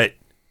 but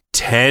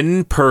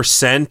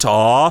 10%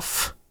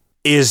 off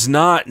is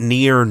not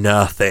near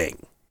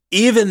nothing.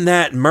 Even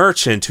that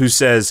merchant who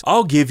says,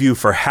 I'll give you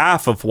for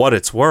half of what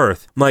it's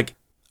worth. I'm like,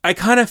 I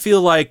kind of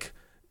feel like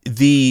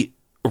the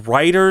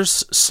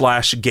writers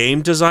 /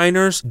 game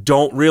designers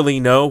don't really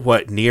know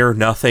what near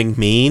nothing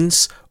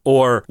means,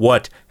 or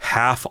what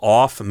half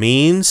off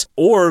means,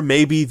 or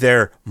maybe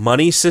their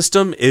money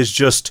system is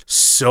just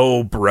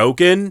so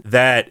broken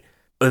that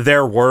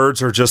their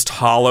words are just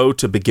hollow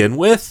to begin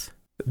with.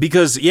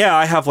 Because, yeah,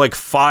 I have like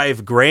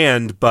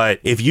 $5,000, but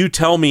if you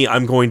tell me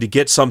I'm going to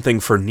get something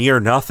for near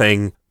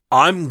nothing,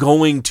 I'm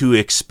going to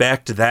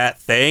expect that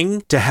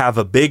thing to have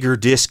a bigger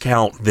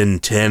discount than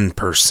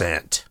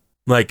 10%.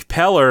 Like,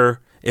 Peller,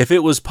 if it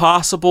was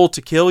possible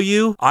to kill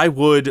you, I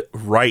would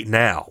right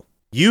now.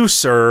 You,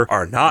 sir,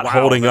 are not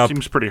holding up.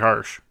 Seems pretty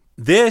harsh.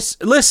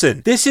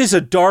 Listen, this is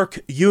a dark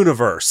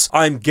universe.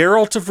 I'm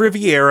Geralt of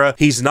Riviera.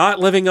 He's not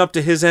living up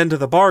to his end of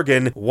the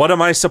bargain. What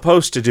am I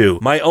supposed to do?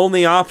 My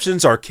only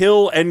options are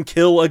kill and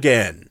kill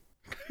again.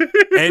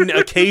 And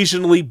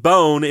occasionally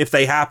bone if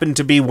they happen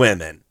to be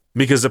women.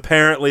 Because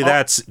apparently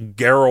that's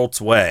Geralt's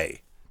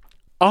way.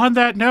 On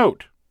that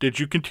note, did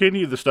you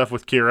continue the stuff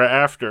with Kira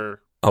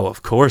after? Oh,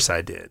 of course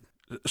I did.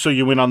 So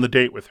you went on the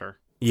date with her?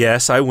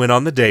 Yes, I went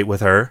on the date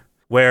with her.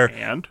 Where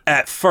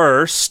at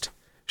first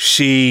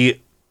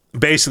she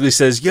basically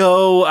says,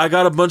 yo, I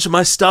got a bunch of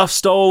my stuff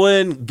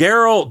stolen.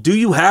 Geralt, do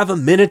you have a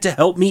minute to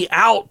help me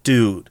out,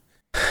 dude?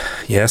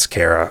 Yes,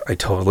 Kara, I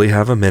totally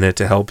have a minute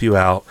to help you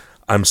out.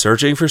 I'm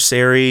searching for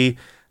Ciri.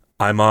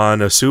 I'm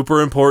on a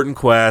super important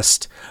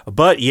quest.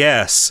 But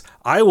yes,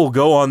 I will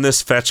go on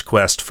this fetch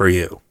quest for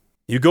you.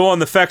 You go on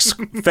the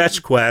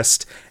fetch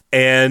quest,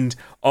 and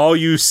all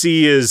you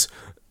see is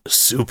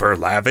super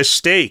lavish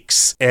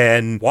steaks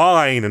and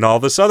wine and all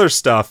this other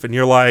stuff. And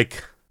you're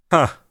like,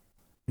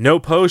 no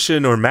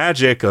potion or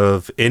magic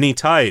of any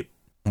type.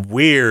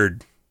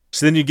 Weird.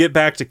 So then you get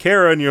back to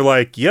Kara and you're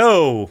like,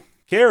 yo,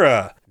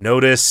 Kara,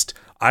 noticed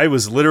I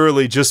was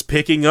literally just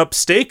picking up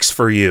steaks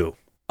for you.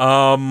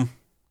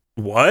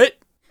 What?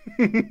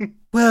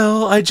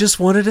 Well, I just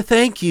wanted to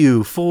thank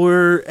you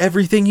for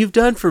everything you've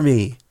done for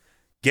me.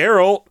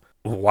 Geralt,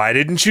 why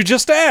didn't you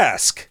just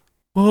ask?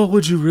 Well,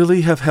 would you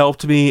really have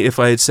helped me if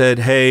I had said,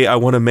 hey, I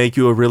want to make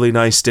you a really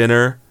nice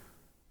dinner?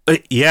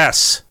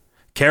 Yes.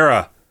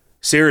 Kara,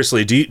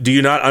 seriously, do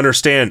you not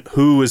understand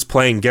who is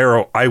playing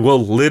Geralt? I will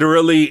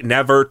literally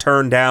never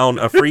turn down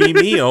a free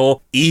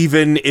meal,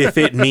 even if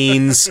it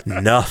means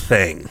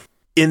nothing.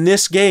 In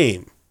this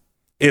game,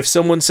 if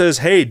someone says,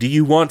 hey, do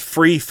you want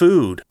free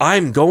food?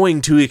 I'm going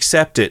to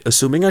accept it,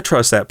 assuming I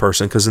trust that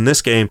person, because in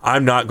this game,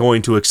 I'm not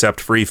going to accept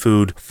free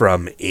food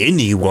from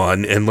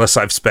anyone unless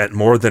I've spent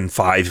more than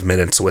 5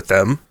 minutes with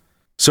them.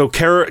 So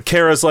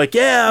Kara's like,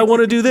 yeah, I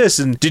want to do this.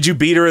 And did you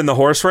beat her in the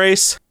horse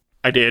race?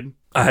 I did.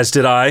 As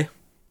did I.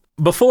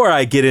 Before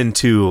I get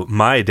into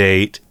my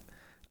date,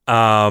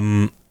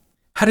 how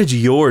did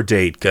your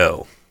date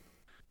go?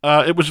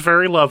 It was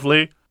very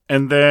lovely.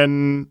 And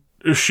then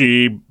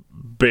she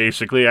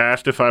basically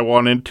asked if I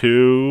wanted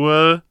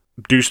to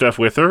do stuff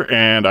with her,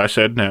 and I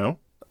said no.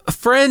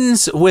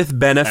 Friends with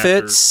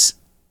benefits,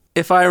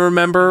 if I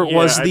remember,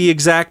 was the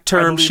exact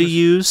term she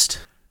used.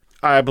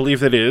 I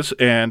believe that is,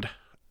 and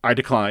I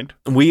declined.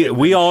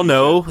 We all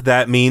know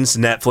that means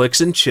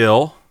Netflix and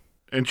chill.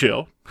 And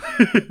chill.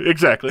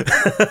 Exactly.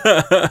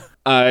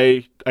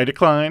 I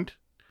declined,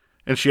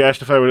 and she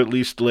asked if I would at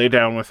least lay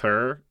down with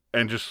her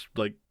and just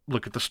like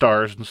look at the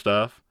stars and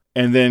stuff.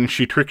 And then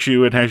she tricks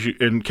you and has you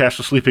and casts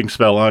a sleeping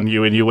spell on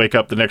you, and you wake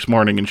up the next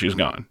morning and she's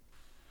gone.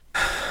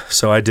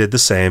 So I did the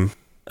same.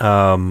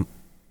 Because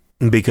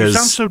you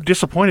sound so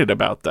disappointed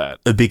about that.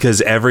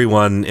 Because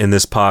everyone in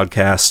this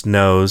podcast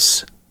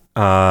knows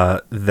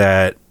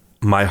that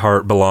my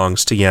heart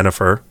belongs to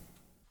Yennefer.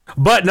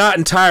 But not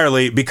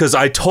entirely, because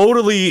I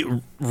totally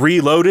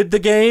reloaded the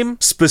game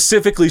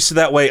specifically so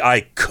that way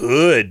I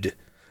could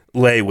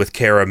lay with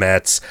Kara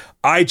Metz.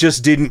 I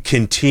just didn't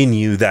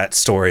continue that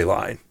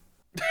storyline.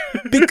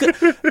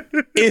 Because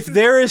if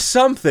there is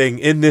something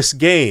in this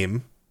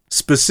game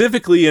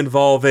specifically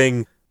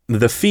involving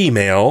the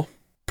female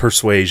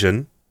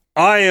persuasion,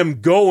 I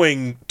am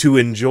going to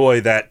enjoy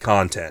that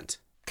content.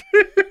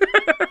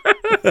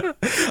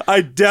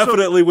 I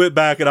definitely went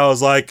back and I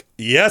was like,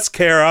 yes,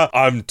 Kara,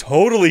 I'm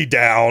totally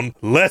down.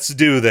 Let's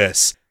do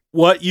this.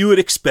 What you would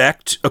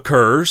expect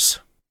occurs.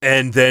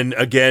 And then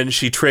again,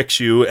 she tricks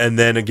you, and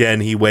then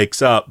again, he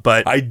wakes up.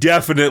 But I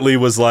definitely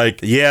was like,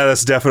 yeah,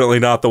 that's definitely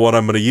not the one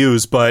I'm going to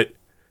use. But,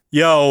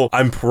 yo,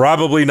 I'm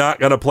probably not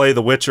going to play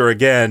The Witcher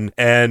again.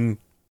 And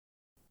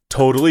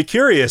totally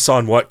curious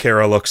on what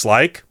Kara looks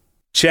like.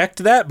 Checked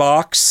that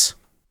box.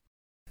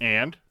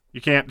 And?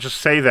 You can't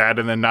just say that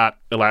and then not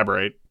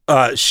elaborate.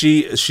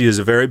 She is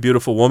a very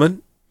beautiful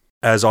woman,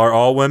 as are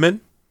all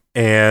women.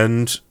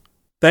 And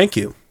thank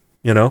you.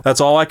 You know,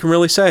 that's all I can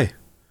really say.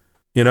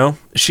 You know,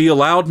 she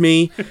allowed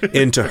me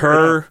into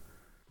her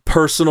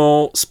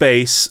personal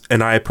space,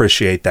 and I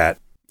appreciate that,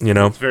 you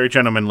know. It's very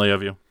gentlemanly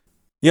of you.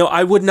 You know,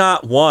 I would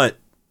not want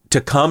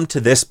to come to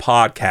this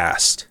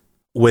podcast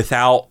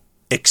without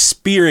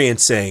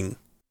experiencing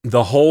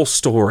the whole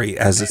story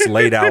as it's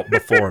laid out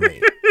before me.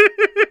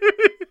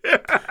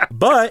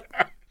 But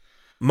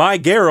my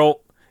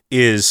Geralt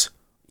is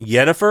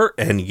Yennefer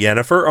and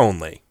Yennefer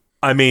only.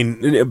 I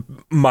mean,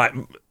 my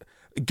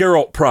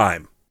Geralt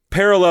Prime.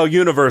 Parallel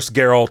universe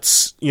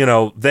Geralts, you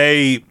know,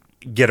 they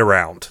get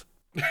around.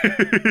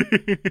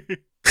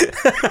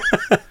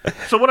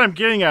 So what I'm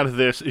getting out of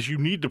this is you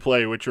need to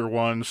play Witcher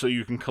 1 so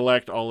you can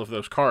collect all of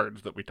those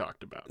cards that we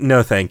talked about.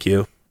 No, thank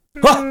you.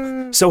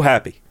 So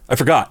happy. I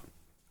forgot.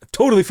 I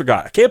totally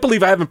forgot. I can't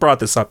believe I haven't brought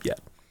this up yet.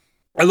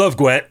 I love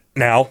Gwent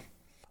now.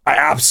 I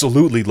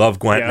absolutely love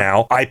Gwent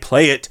now. I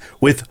play it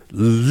with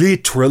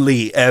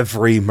literally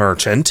every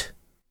merchant.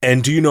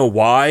 And do you know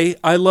why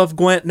I love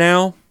Gwent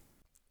now?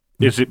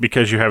 Is it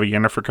because you have a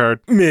Yennefer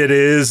card? It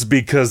is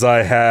because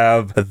I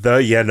have the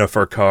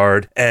Yennefer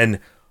card, and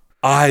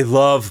I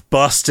love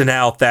busting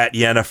out that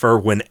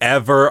Yennefer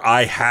whenever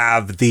I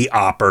have the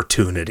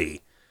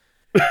opportunity.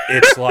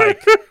 It's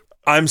like,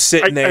 I'm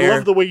sitting there. I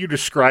love the way you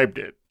described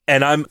it.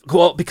 And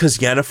because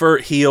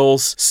Yennefer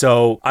heals,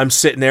 so I'm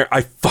sitting there.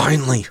 I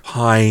finally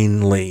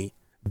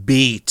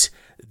beat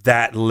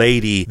that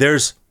lady.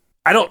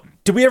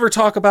 Did we ever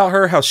talk about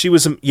her? How she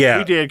was, yeah.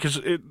 We did, because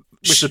with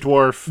the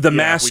dwarf. The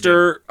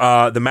master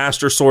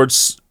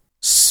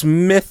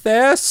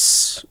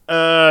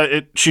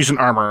swordsmithess? She's an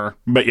armorer,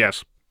 but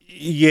yes.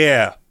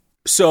 Yeah.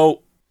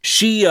 So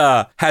she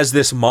has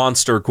this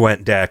monster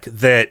Gwent deck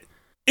that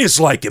is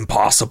like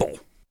impossible.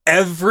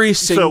 Every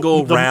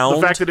single round.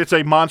 The fact that it's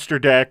a monster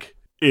deck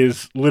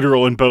is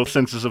literal in both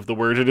senses of the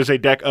word. It is a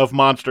deck of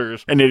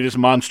monsters, and it is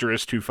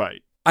monstrous to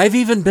fight. I've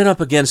even been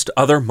up against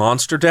other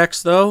monster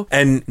decks, though,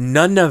 and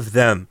none of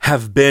them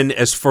have been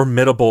as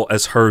formidable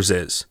as hers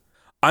is.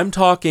 I'm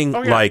talking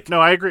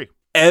No, I agree.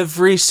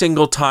 Every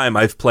single time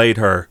I've played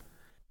her,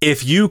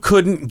 if you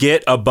couldn't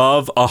get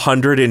above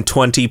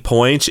 120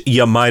 points,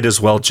 you might as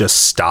well just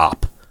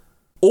stop.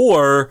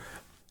 Or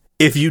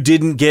if you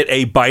didn't get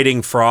a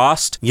Biting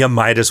Frost, you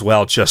might as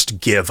well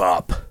just give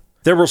up.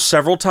 There were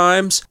several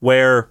times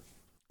where,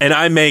 and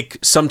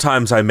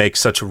sometimes I make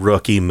such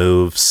rookie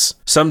moves.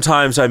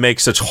 Sometimes I make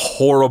such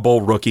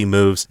horrible rookie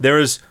moves.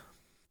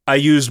 I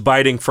used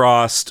Biting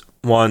Frost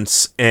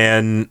once,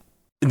 and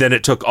then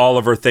it took all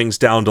of her things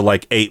down to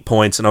like 8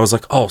 points, and I was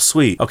like, oh,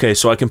 sweet. Okay,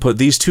 so I can put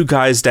these two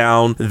guys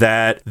down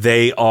that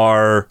they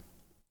are,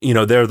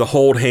 they're the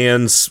hold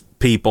hands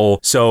people,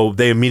 so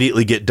they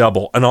immediately get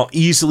double, and I'll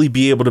easily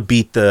be able to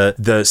beat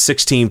the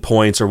 16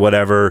 points or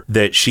whatever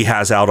that she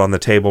has out on the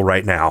table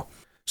right now.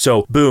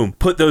 So, boom,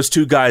 put those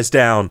two guys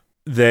down.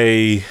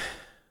 They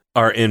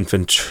are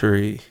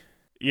infantry.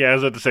 Yeah, I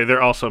was about to say,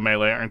 they're also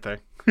melee, aren't they?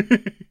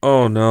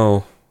 Oh,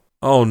 no.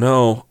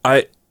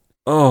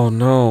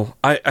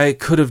 I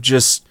could have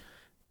just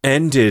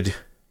ended,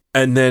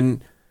 and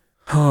then,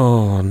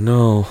 oh,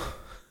 no.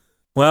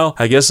 Well,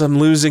 I guess I'm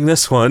losing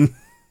this one.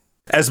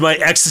 As my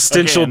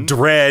existential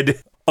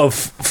dread of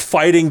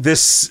fighting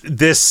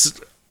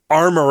this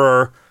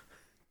armorer,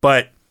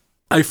 but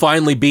I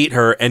finally beat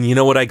her, and you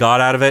know what I got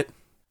out of it?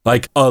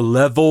 Like a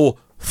level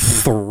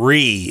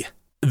 3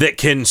 that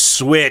can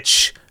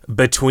switch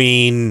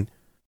between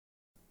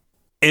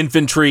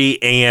infantry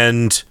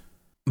and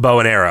bow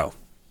and arrow.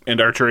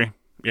 And archery,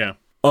 yeah.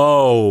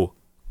 Oh,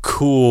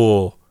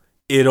 cool.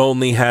 It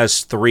only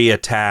has 3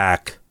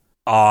 attack.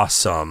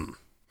 Awesome.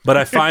 But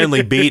I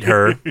finally beat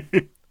her.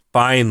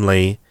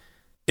 Finally.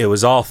 It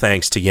was all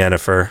thanks to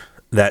Yennefer.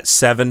 That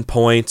 7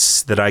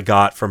 points that I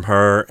got from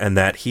her and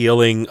that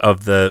healing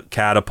of the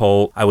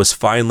catapult, I was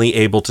finally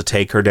able to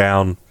take her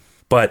down.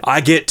 But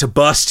I get to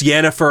bust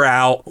Yennefer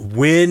out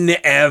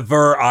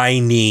whenever I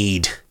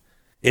need.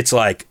 It's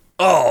like,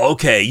 oh,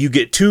 okay, you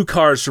get 2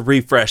 cards to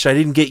refresh. I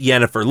didn't get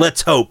Yennefer.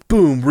 Let's hope.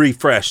 Boom,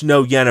 refresh.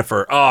 No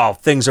Yennefer. Oh,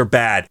 things are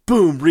bad.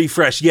 Boom,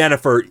 refresh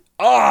Yennefer.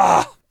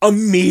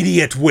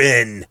 Immediate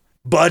win.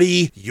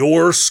 Buddy,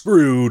 you're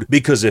screwed,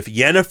 because if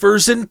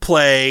Yennefer's in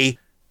play,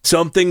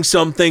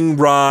 something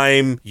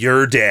rhyme,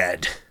 you're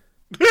dead.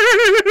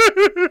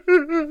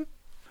 If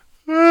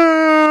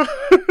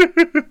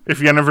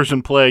Yennefer's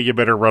in play, you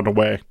better run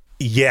away.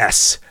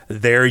 Yes,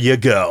 there you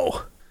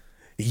go.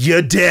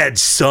 You dead,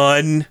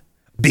 son.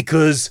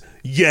 Because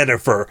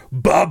Yennefer,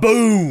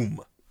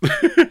 ba-boom!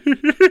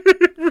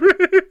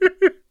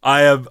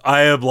 I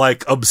am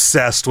like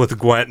obsessed with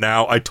Gwent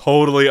now. I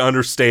totally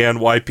understand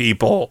why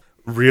people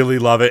really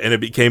love it, and it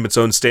became its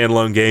own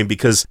standalone game,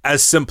 because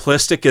as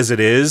simplistic as it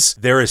is,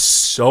 there is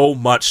so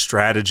much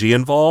strategy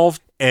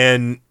involved,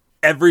 and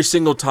every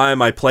single time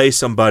I play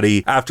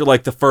somebody after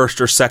like the first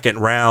or second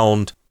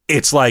round,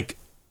 it's like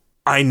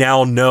I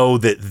now know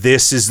that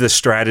this is the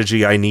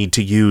strategy I need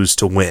to use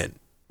to win.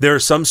 There are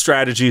some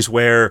strategies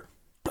where,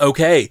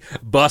 okay,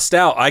 bust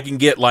out, I can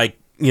get like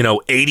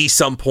 80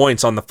 some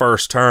points on the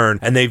first turn,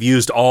 and they've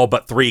used all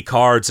but 3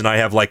 cards, and I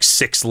have like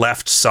 6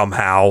 left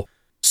somehow.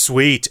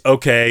 Sweet.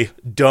 Okay,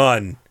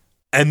 done.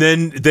 And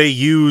then they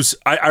use,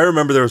 I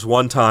remember there was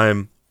one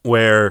time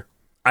where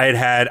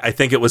I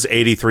think it was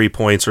 83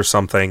 points or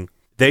something.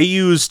 They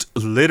used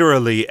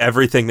literally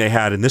everything they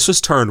had, and this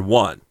was turn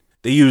 1.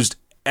 They used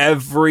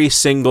every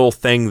single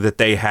thing that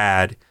they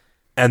had,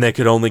 and they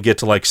could only get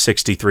to like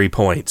 63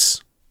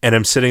 points. And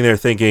I'm sitting there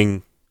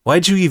thinking,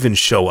 why'd you even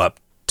show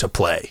up to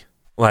play?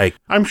 Like,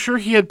 I'm sure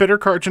he had better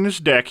cards in his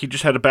deck, he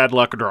just had a bad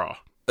luck draw.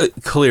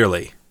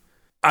 Clearly.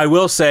 I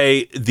will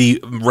say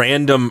the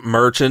random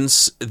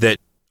merchants that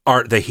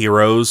aren't the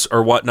heroes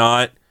or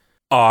whatnot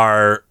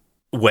are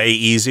way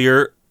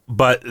easier,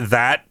 but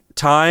that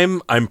time,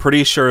 I'm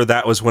pretty sure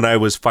that was when I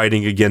was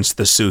fighting against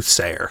the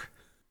Soothsayer.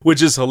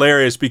 which is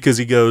hilarious because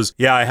he goes,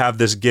 yeah, I have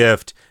this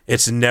gift.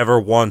 It's never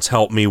once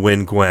helped me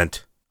win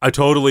Gwent. I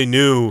totally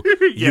knew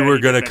you were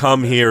going to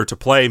come here to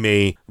play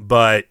me,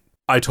 but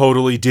I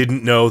totally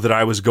didn't know that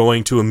I was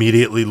going to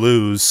immediately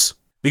lose.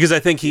 Because I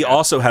think he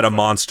also had a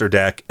monster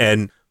deck,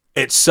 and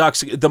it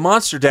sucks. The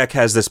monster deck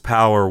has this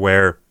power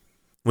where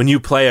when you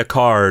play a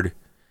card,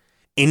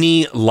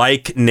 any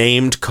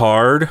like-named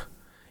card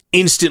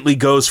instantly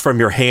goes from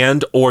your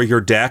hand or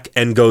your deck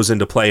and goes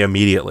into play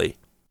immediately.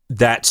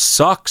 That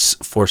sucks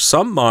for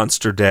some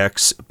monster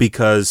decks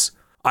because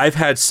I've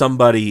had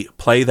somebody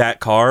play that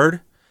card,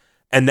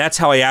 and that's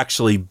how I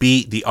actually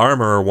beat the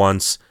Armorer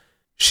once.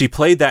 She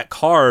played that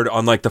card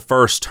on like the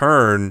first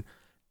turn,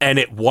 and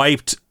it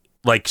wiped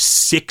like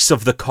 6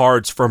 of the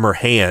cards from her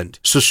hand.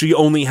 So she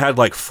only had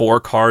like 4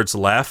 cards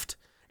left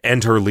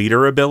and her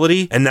leader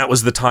ability, and that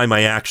was the time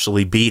I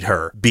actually beat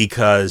her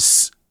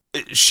because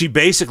she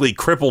basically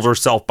crippled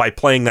herself by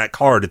playing that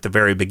card at the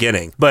very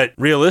beginning. But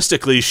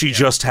realistically, she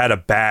just had a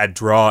bad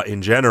draw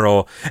in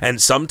general,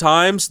 and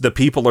sometimes the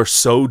people are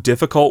so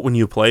difficult when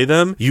you play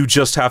them, you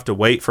just have to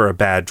wait for a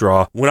bad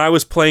draw. When I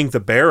was playing the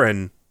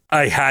Baron,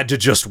 I had to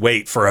just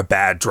wait for a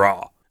bad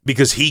draw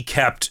because he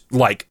kept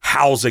like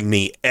housing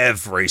me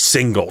every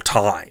single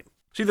time.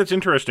 See, that's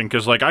interesting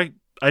because like I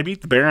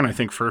beat the Baron, I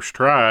think, first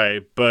try,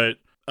 but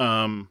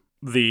I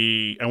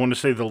want to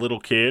say the little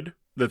kid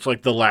that's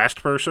like the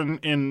last person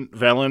in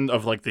Velen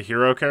of like the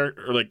hero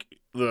character or like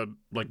the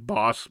like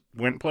boss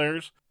Gwent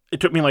players. It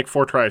took me like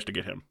 4 tries to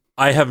get him.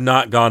 I have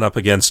not gone up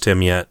against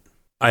him yet.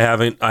 I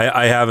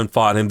haven't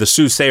fought him. The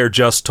soothsayer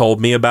just told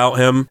me about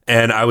him,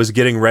 and I was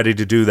getting ready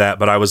to do that,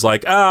 but I was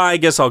like, I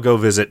guess I'll go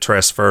visit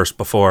Triss first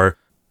before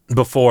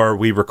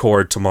we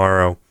record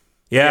tomorrow.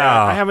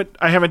 Yeah,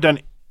 I haven't done.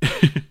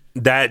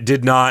 That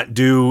did not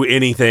do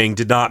anything.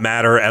 Did not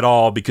matter at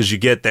all because you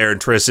get there and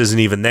Triss isn't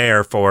even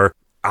there for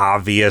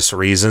obvious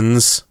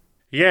reasons.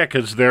 Yeah,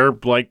 because they're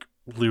like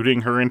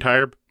looting her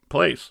entire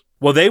place.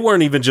 Well, they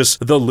weren't even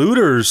just the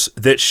looters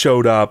that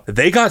showed up.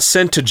 They got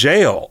sent to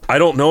jail. I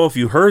don't know if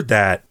you heard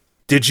that.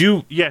 Did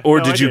you? Yeah. Or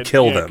did you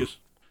kill them?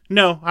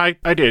 No,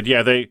 I did.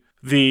 Yeah, the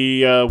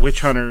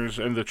witch hunters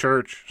and the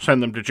church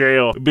send them to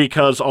jail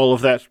because all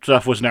of that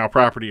stuff was now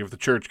property of the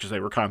church because they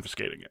were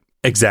confiscating it.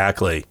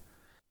 Exactly.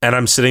 And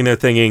I'm sitting there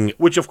thinking...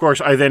 Which, of course,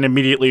 I then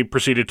immediately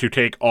proceeded to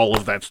take all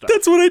of that stuff.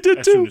 That's what I did,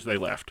 as too. As soon as they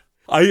left.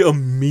 I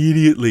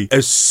immediately,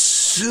 as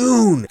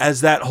soon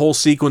as that whole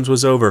sequence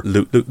was over,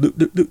 loot.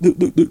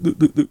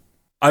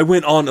 I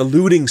went on a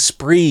looting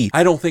spree.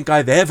 I don't think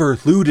I've ever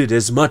looted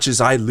as much as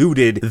I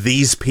looted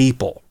these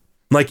people.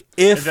 Like,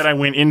 if... And then I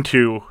went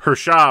into her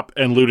shop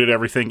and looted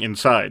everything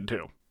inside,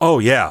 too. Oh,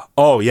 yeah.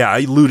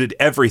 I looted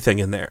everything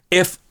in there.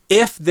 If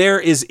there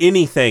is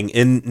anything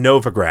in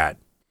Novigrad,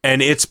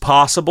 and it's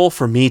possible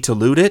for me to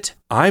loot it,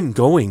 I'm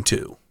going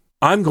to.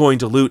 I'm going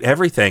to loot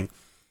everything.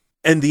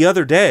 And the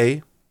other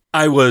day,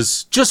 I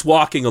was just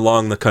walking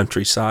along the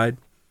countryside,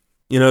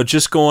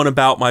 just going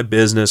about my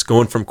business,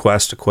 going from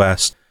quest to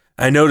quest.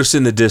 I noticed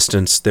in the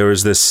distance there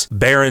was this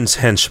Baron's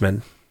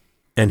henchman,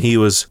 and he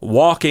was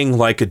walking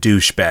like a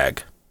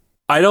douchebag.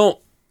 I don't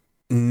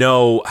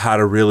know how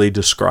to really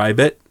describe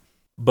it,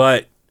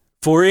 but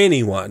for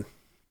anyone,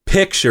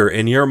 picture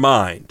in your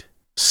mind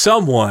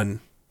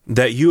someone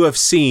that you have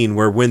seen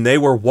where when they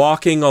were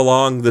walking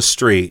along the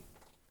street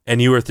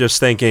and you were just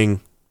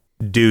thinking,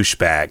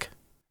 douchebag.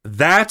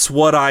 That's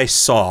what I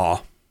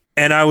saw.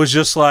 And I was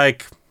just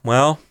like,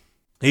 well,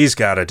 he's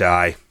got to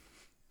die.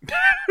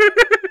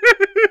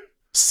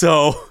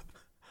 So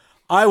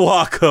I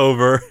walk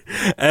over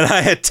and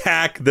I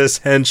attack this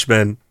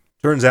henchman.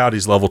 Turns out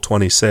he's level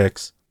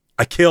 26.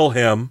 I kill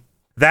him.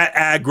 That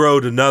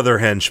aggroed another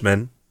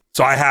henchman.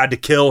 So I had to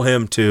kill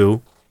him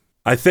too.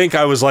 I think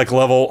I was like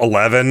level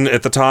 11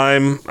 at the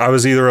time. I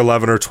was either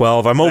 11 or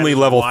 12. I'm only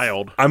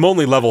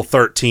level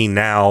 13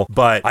 now,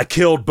 but I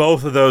killed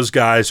both of those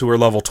guys who were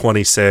level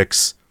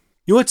 26.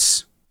 You know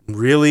what's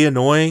really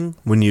annoying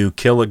when you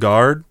kill a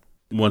guard?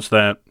 What's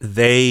that?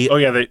 They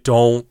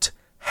don't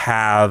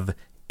have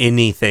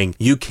anything.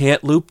 You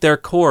can't loop their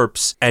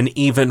corpse, and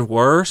even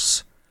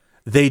worse,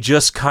 they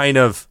just kind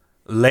of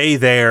lay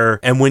there,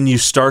 and when you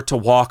start to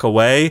walk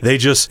away, they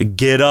just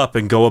get up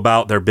and go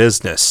about their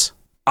business.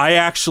 I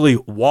actually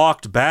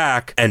walked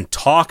back and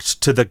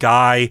talked to the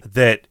guy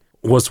that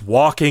was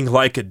walking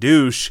like a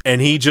douche,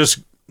 and he just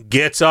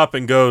gets up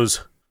and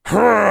goes,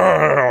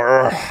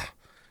 and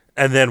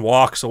then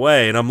walks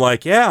away. And I'm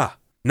like, yeah,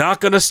 not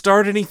going to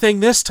start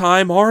anything this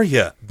time, are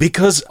you?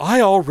 Because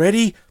I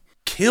already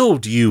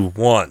killed you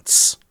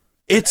once.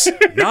 It's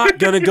not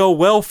going to go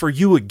well for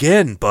you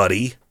again,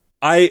 buddy.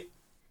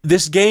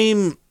 This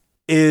game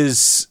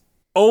is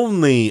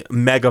only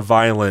mega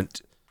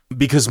violent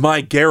because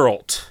my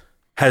Geralt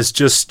has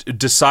just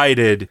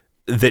decided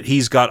that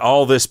he's got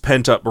all this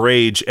pent-up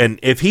rage, and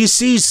if he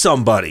sees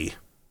somebody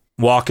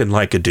walking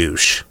like a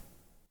douche,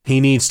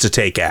 he needs to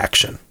take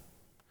action.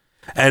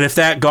 And if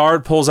that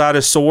guard pulls out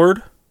his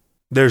sword,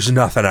 there's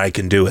nothing I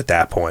can do at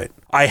that point.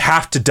 I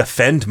have to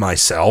defend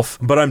myself,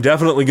 but I'm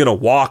definitely going to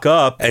walk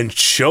up and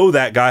show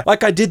that guy,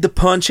 like I did the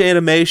punch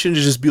animation, to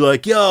just be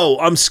like, yo,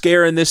 I'm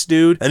scaring this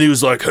dude. And he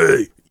was like,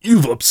 hey,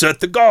 you've upset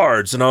the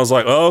guards. And I was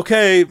like,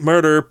 okay,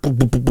 murder.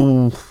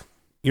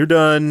 You're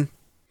done.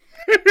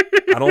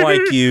 I don't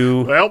like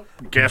you. Well,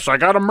 guess I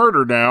got a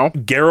murder now.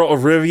 Geralt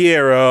of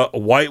Riviera,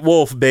 White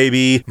Wolf,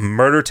 baby,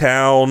 Murder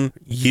Town,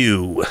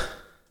 you.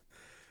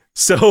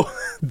 So,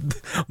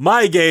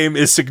 my game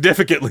is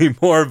significantly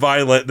more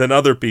violent than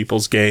other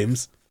people's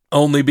games,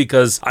 only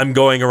because I'm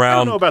going around I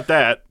don't know about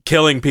that.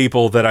 killing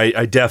people that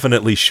I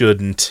definitely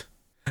shouldn't.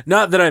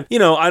 Not that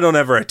I don't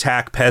ever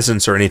attack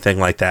peasants or anything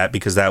like that,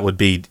 because that would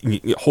be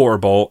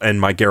horrible, and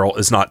my Geralt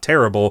is not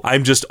terrible.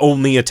 I'm just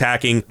only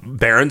attacking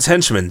Baron's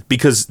henchmen,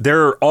 because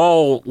they're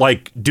all,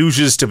 like,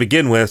 douches to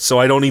begin with, so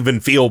I don't even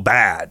feel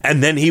bad.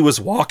 And then he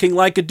was walking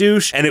like a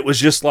douche, and it was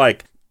just,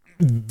 like,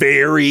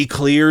 very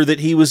clear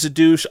that he was a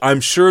douche. I'm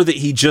sure that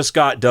he just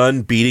got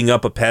done beating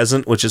up a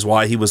peasant, which is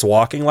why he was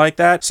walking like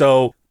that.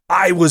 So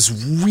I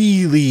was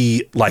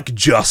really, like,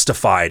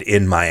 justified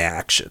in my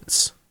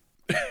actions.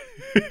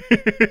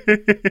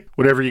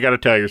 Whatever you got to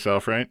tell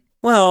yourself, right?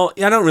 Well,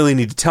 I don't really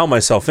need to tell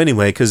myself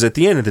anyway, because at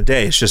the end of the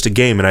day, it's just a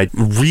game, and I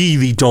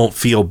really don't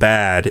feel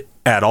bad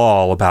at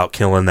all about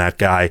killing that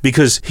guy,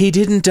 because he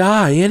didn't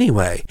die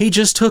anyway. He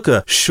just took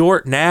a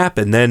short nap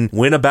and then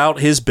went about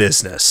his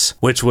business,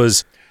 which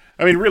was...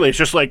 I mean, really, it's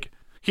just like,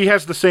 he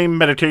has the same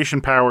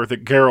meditation power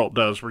that Geralt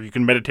does, where you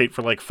can meditate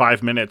for like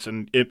 5 minutes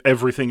and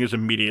everything is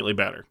immediately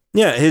better.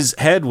 Yeah, his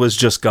head was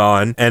just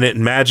gone, and it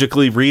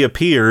magically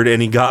reappeared,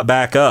 and he got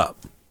back up.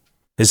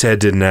 His head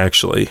didn't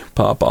actually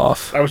pop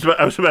off. I was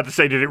about to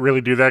say, did it really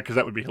do that? Because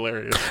that would be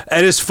hilarious.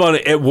 It is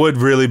funny. It would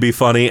really be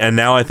funny. And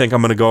now I think I'm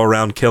going to go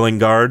around killing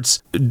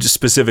guards,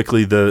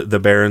 specifically the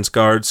Baron's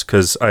guards,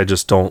 because I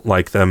just don't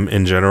like them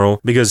in general.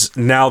 Because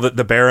now that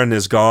the Baron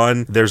is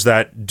gone, there's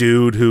that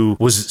dude who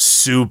was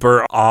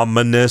super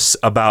ominous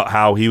about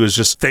how he was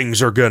just,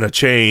 things are going to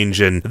change,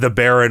 and the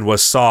Baron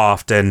was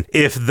soft. And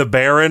if the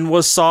Baron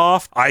was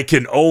soft, I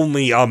can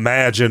only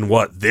imagine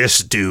what this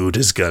dude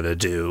is going to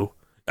do.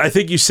 I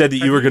think you said that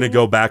you were going to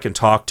go back and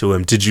talk to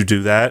him. Did you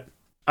do that?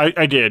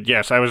 I did,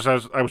 yes. I was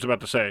about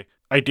to say.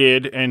 I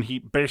did, and he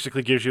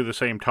basically gives you the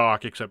same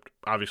talk, except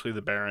obviously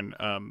the Baron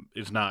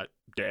is not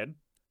dead.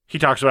 He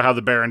talks about how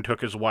the Baron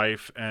took his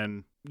wife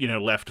and,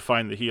 left to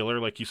find the healer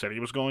like he said he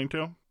was going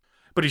to.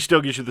 But he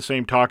still gives you the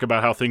same talk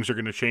about how things are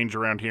going to change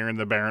around here and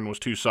the Baron was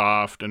too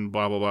soft and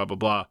blah, blah, blah, blah,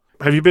 blah.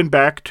 Have you been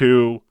back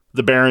to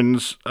the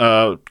Baron's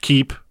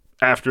keep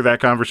after that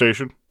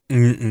conversation?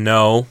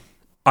 No.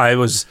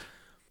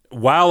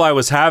 While I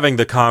was having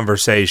the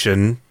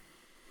conversation,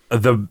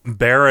 the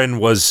Baron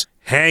was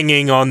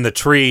hanging on the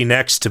tree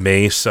next to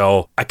me,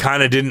 so I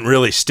kind of didn't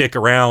really stick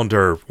around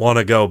or want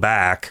to go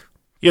back.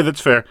 Yeah,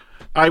 that's fair.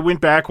 I went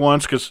back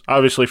once because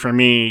obviously for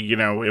me,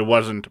 it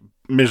wasn't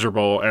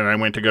miserable, and I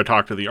went to go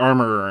talk to the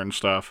armorer and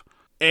stuff.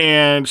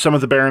 And some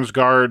of the Baron's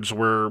guards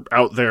were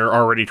out there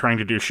already trying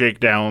to do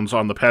shakedowns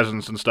on the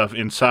peasants and stuff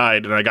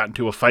inside, and I got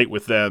into a fight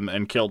with them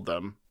and killed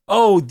them.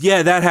 Oh,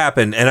 yeah, that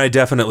happened, and I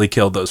definitely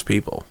killed those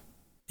people.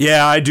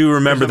 Yeah, I do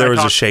remember there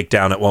was a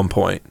shakedown at one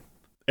point.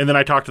 And then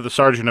I talked to the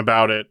sergeant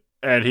about it,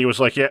 and he was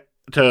like, yeah,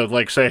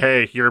 to say,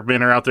 hey, your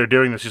men are out there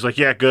doing this. He's like,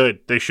 yeah, good,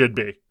 they should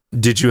be.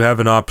 Did you have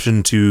an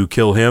option to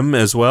kill him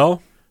as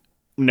well?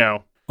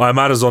 No. Well, I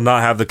might as well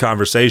not have the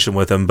conversation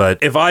with him, but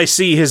if I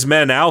see his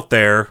men out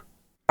there,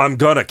 I'm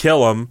gonna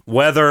kill them,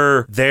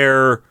 whether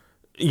they're,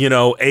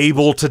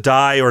 able to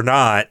die or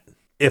not.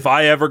 If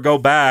I ever go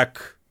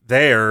back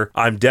there,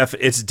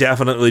 it's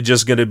definitely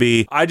just gonna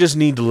be, I just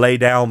need to lay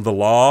down the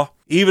law.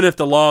 Even if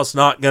the law's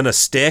not going to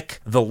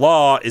stick, the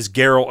law is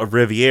Geralt of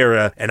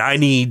Riviera, and I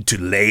need to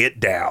lay it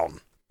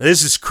down.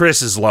 This is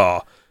Chris's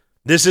law.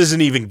 This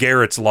isn't even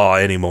Garrett's law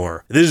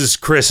anymore. This is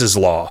Chris's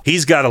law.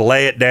 He's got to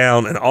lay it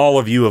down, and all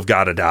of you have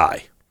got to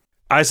die.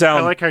 I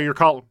like how you're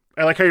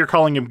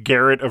calling him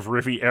Garrett of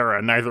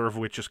Riviera, neither of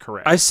which is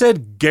correct. I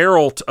said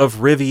Geralt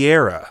of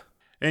Riviera.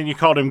 And you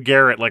called him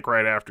Garrett,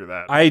 right after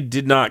that. I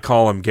did not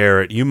call him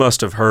Garrett. You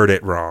must have heard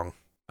it wrong.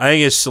 I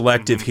think it's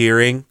selective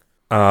hearing.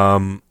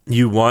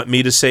 You want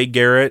me to say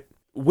Garrett?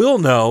 We'll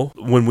know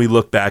when we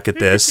look back at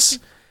this.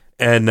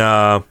 And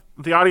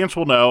the audience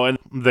will know, and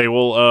they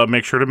will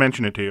make sure to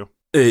mention it to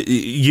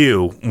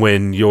you.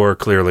 When you're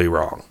clearly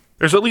wrong.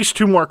 There's at least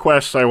 2 more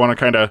quests I want to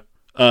kind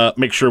of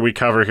make sure we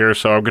cover here,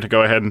 so I'm going to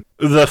go ahead and...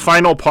 The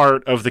final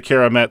part of the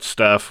Keira Metz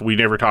stuff we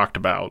never talked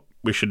about.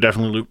 We should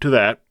definitely loop to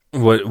that.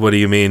 What do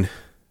you mean?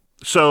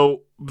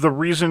 So... The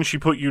reason she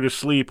put you to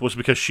sleep was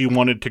because she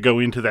wanted to go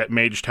into that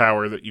mage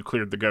tower that you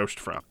cleared the ghost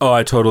from. Oh,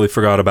 I totally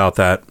forgot about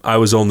that. I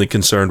was only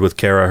concerned with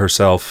Keira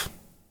herself.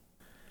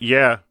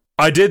 Yeah.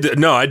 I did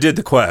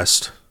the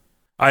quest.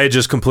 I had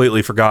just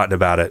completely forgotten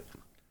about it.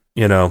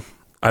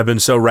 I've been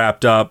so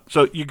wrapped up.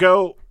 So you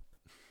go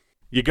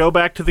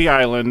back to the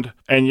island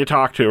and you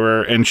talk to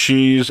her, and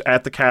she's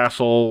at the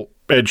castle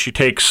and she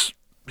takes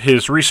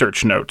his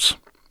research notes.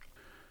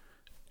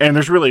 And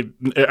there's really,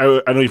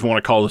 I don't even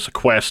want to call this a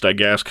quest, I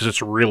guess, because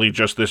it's really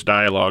just this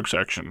dialogue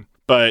section.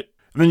 But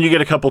And then you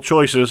get a couple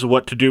choices of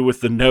what to do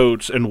with the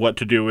notes and what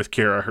to do with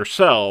Kira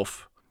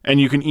herself. And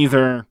you can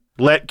either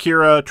let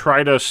Kira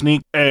try to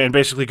sneak and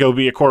basically go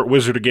be a court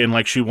wizard again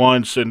like she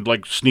wants and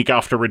like sneak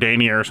off to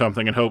Redania or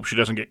something and hope she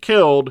doesn't get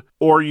killed,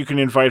 or you can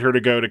invite her to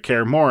go to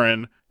Kaer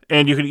Morhen,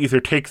 and you can either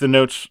take the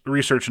notes,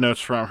 research notes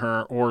from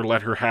her, or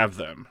let her have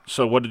them.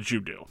 So what did you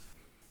do?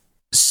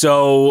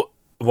 So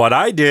what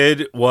I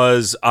did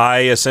was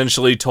I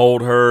essentially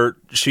told her,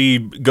 she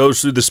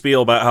goes through the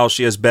spiel about how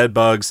she has bed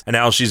bugs and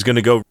how she's going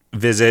to go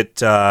visit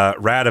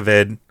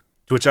Radovid,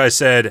 to which I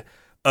said,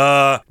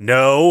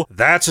 no,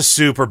 that's a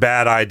super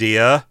bad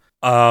idea.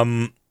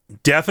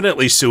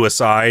 Definitely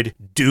suicide.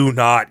 Do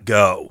not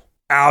go.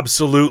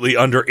 Absolutely,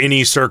 under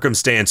any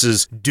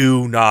circumstances,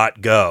 do not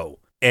go.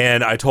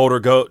 And I told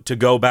her to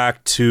go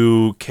back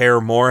to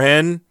Kaer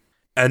Morhen,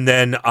 and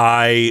then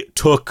I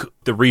took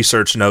the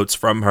research notes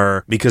from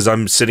her because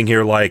I'm sitting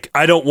here like,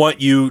 I don't want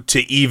you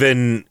to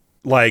even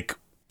like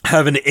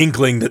have an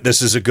inkling that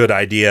this is a good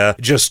idea.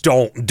 Just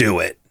don't do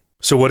it.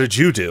 So what did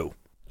you do?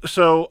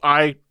 So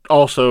I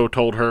also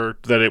told her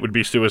that it would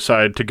be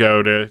suicide to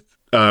go to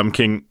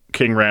King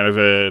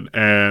Radovid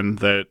and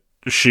that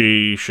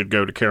she should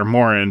go to Kaer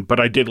Morhen, but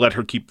I did let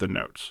her keep the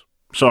notes.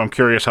 So I'm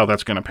curious how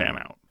that's going to pan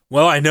out.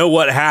 Well, I know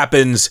what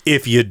happens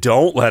if you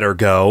don't let her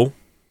go,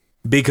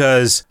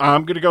 because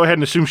I'm going to go ahead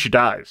and assume she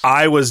dies.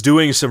 I was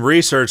doing some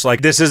research.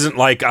 Like, this isn't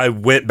like I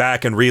went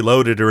back and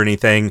reloaded or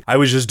anything. I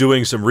was just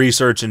doing some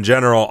research in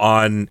general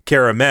on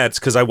Keira Metz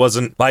because I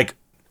wasn't like,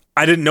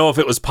 I didn't know if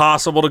it was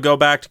possible to go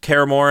back to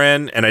Kaer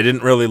Morhen, and I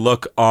didn't really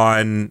look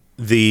on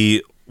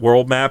the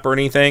world map or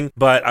anything,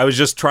 but I was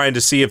just trying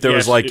to see if there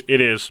was like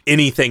it is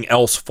anything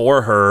else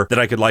for her that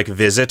I could like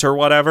visit or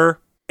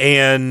whatever.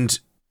 And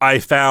I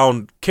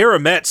found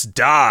Keira Metz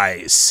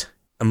dies.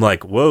 I'm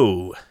like,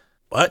 whoa,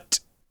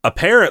 what?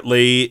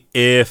 Apparently,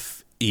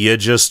 if you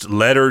just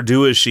let her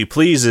do as she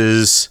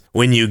pleases,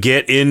 when you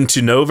get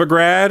into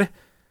Novigrad,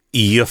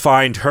 you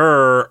find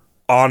her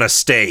on a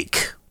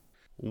stake.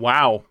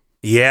 Wow.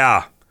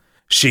 Yeah.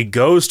 She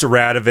goes to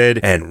Radovid,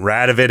 and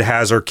Radovid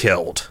has her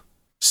killed.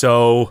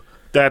 So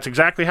that's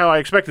exactly how I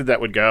expected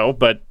that would go,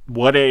 but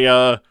what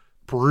a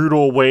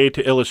brutal way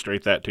to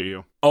illustrate that to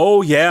you.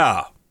 Oh,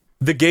 yeah.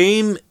 The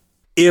game,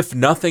 if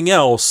nothing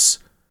else,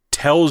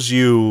 tells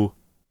you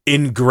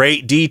in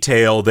great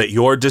detail that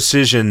your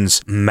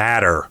decisions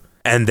matter,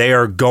 and they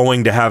are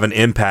going to have an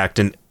impact.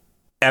 And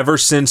ever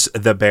since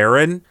the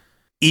Baron,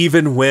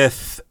 even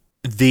with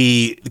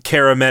the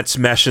Keira Metz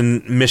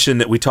mission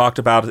that we talked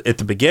about at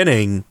the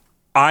beginning,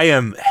 I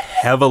am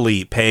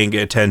heavily paying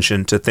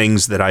attention to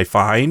things that I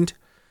find,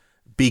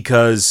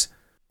 because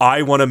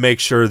I want to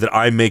make sure that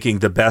I'm making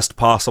the best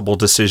possible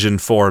decision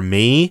for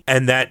me,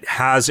 and that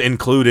has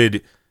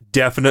included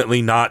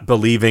definitely not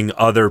believing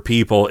other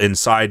people in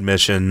side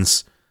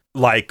missions.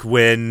 Like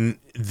when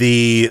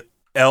the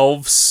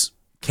elves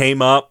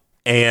came up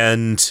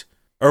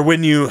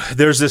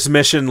there's this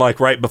mission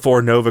like right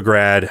before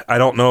Novigrad. I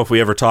don't know if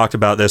we ever talked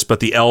about this, but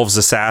the elves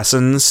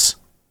assassins.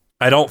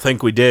 I don't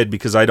think we did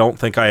because I don't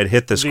think I had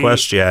hit this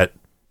quest yet.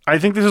 I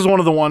think this is one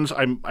of the ones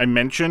I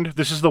mentioned.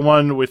 This is the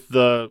one with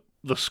the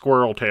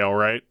squirrel tail,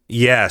 right?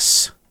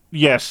 Yes.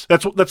 Yes,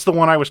 that's the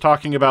one I was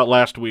talking about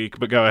last week,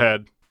 but go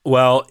ahead.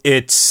 Well,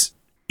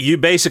 you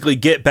basically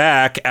get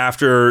back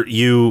after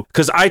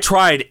because I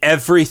tried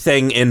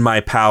everything in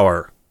my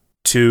power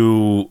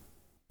to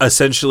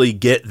essentially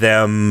get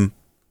them,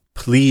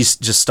 please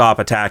just stop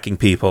attacking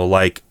people.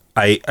 Like,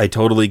 I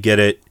totally get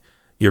it.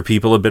 Your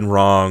people have been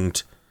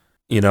wronged.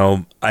 You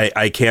know,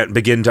 I can't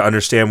begin to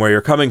understand where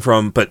you're coming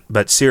from,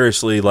 but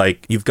seriously,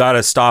 like, you've got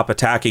to stop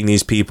attacking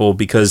these people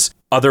because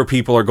other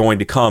people are going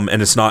to come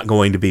and it's not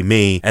going to be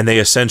me. And they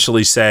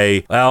essentially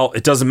say, well,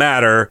 it doesn't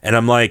matter. And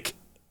I'm like,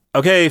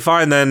 okay,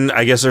 fine then,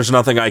 I guess there's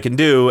nothing I can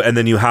do, and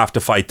then you have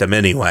to fight them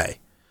anyway.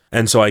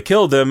 And so I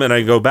killed them, and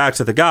I go back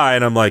to the guy,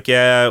 and I'm like,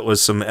 yeah, it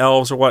was some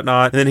elves or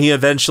whatnot. And then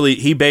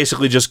he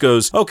basically just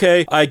goes,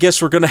 okay, I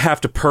guess we're going to have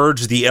to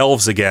purge the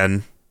elves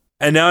again.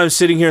 And now I'm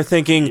sitting here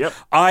thinking, yep,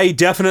 I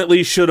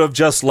definitely should have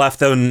just let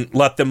them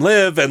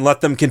live and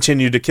let them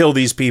continue to kill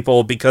these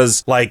people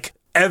because, like,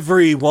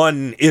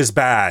 everyone is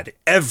bad.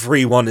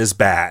 Everyone is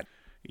bad.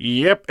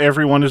 Yep,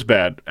 everyone is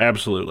bad.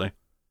 Absolutely.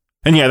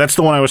 And yeah, that's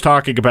the one I was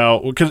talking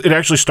about, because it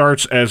actually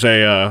starts as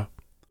a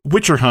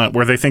Witcher hunt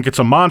where they think it's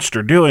a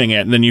monster doing it,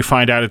 and then you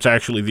find out it's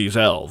actually these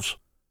elves.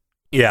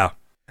 Yeah.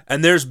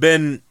 And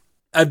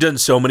I've done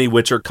so many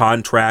Witcher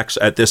contracts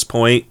at this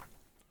point,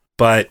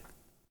 but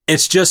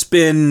it's just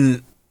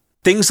been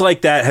things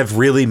like that have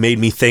really made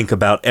me think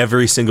about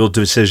every single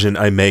decision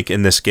I make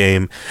in this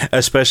game,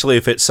 especially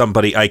if it's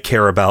somebody I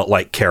care about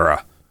like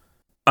Kara.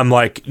 I'm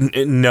like,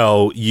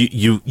 no,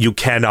 you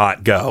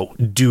cannot go.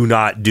 Do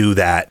not do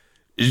that.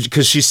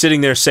 Because she's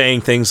sitting there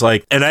saying things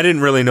like, and I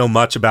didn't really know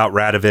much about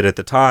Radovid at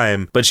the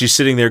time, but she's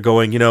sitting there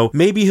going,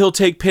 maybe he'll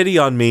take pity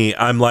on me.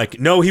 I'm like,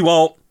 no, he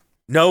won't.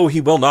 No, he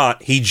will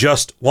not. He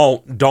just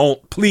won't.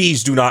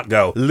 Please do not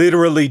go.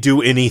 Literally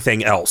do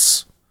anything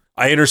else.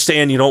 I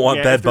understand you don't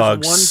want bed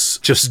bugs.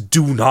 Just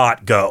do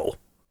not go.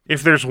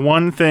 If there's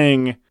one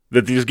thing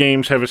that these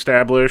games have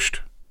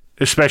established,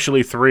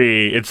 especially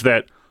 3, it's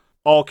that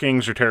all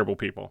kings are terrible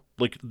people.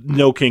 Like,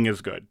 no king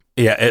is good.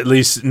 Yeah, at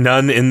least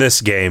none in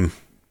this game.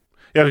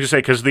 Yeah, I was going to say,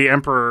 because the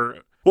Emperor...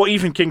 Well,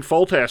 even King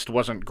Foltest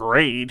wasn't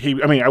great.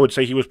 I would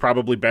say he was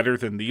probably better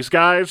than these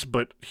guys,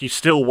 but he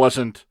still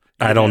wasn't...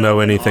 I don't know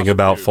anything awesome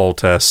about dude.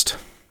 Foltest.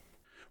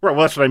 Right,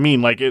 well, that's what I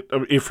mean. Like,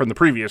 if from the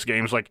previous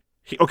games, like,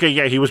 he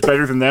was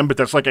better than them, but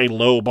that's like a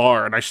low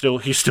bar, and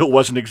he still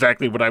wasn't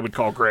exactly what I would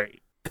call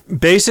great.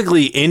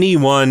 Basically,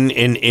 anyone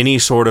in any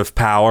sort of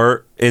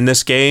power in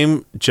this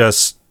game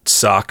just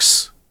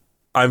sucks.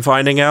 I'm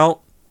finding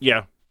out.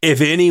 Yeah. If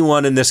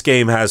anyone in this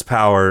game has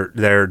power,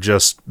 they're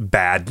just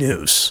bad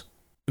news.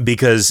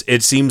 Because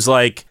it seems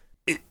like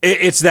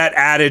it's that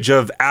adage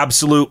of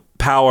absolute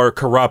power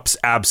corrupts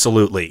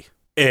absolutely.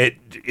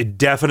 It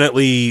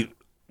definitely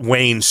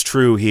wanes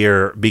true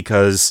here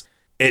because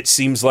it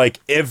seems like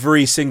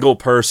every single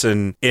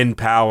person in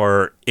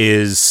power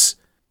is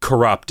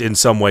corrupt in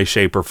some way,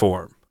 shape, or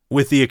form,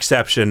 with the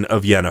exception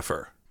of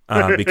Yennefer,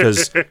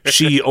 because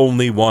she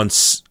only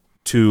wants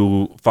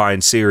to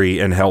find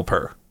Ciri and help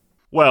her.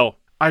 Well,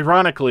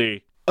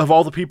 ironically, of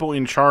all the people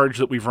in charge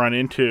that we've run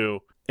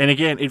into, and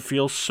again, it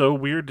feels so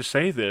weird to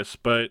say this,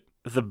 but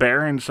the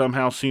Baron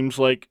somehow seems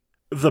like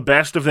the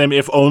best of them,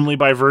 if only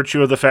by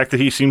virtue of the fact that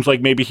he seems like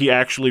maybe he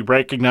actually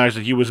recognized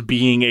that he was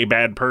being a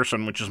bad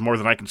person, which is more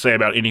than I can say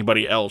about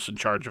anybody else in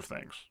charge of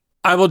things.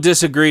 I will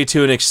disagree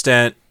to an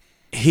extent.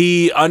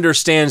 He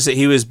understands that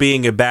he was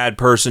being a bad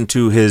person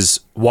to his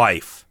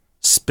wife,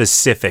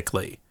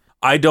 specifically.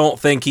 I don't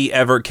think he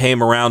ever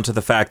came around to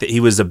the fact that he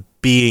was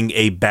being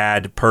a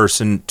bad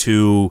person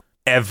to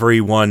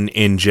everyone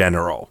in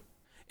general.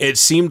 It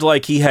seemed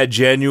like he had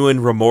genuine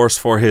remorse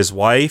for his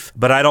wife,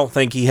 but I don't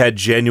think he had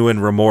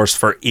genuine remorse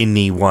for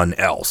anyone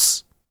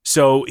else.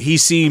 So he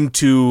seemed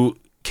to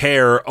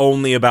care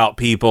only about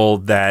people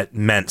that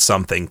meant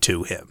something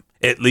to him,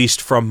 at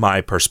least from my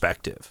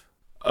perspective.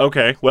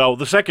 Okay, well,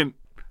 the second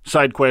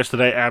side quest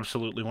that I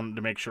absolutely wanted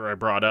to make sure I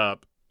brought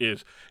up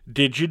is,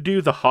 did you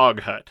do the Hog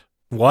Hut?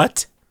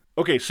 What?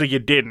 Okay, so you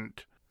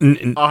didn't.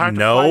 I'll have to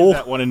find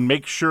that one and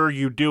make sure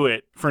you do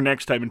it for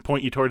next time and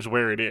point you towards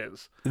where it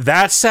is.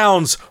 That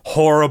sounds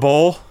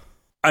horrible.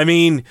 I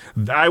mean,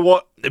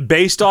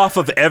 based off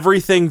of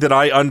everything that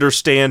I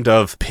understand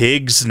of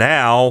pigs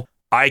now,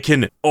 I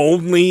can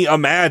only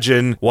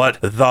imagine what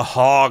the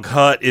Hog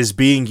Hut is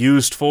being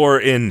used for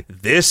in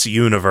this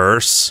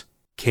universe.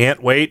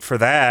 Can't wait for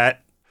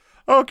that.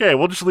 Okay,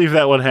 we'll just leave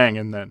that one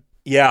hanging then.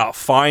 Yeah,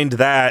 find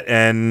that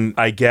and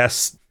I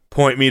guess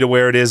point me to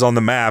where it is on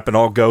the map and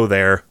I'll go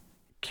there.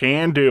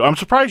 Can do. I'm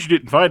surprised you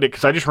didn't find it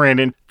because I just ran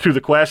into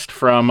the quest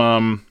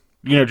from,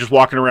 just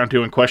walking around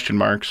doing question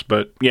marks.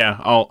 But yeah,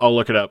 I'll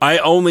look it up. I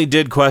only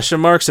did question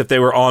marks if they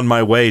were on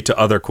my way to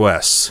other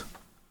quests.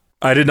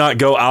 I did not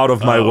go out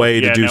of my way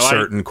to do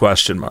certain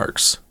question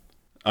marks.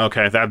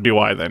 Okay, that'd be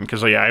why then.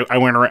 Because I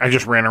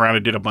just ran around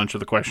and did a bunch of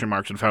the question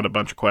marks and found a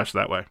bunch of quests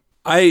that way.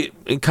 A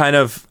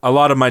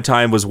lot of my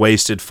time was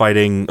wasted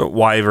fighting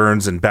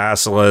wyverns and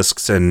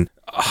basilisks and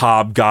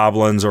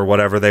hobgoblins or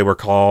whatever they were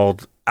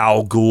called.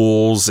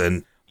 Ghouls,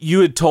 and you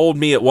had told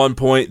me at one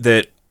point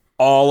that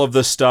all of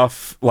the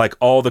stuff, like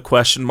all the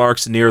question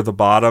marks near the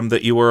bottom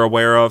that you were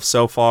aware of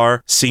so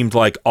far, seemed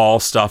like all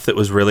stuff that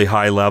was really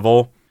high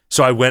level.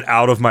 So I went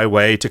out of my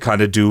way to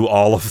kind of do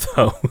all of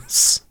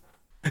those.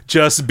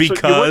 Just because...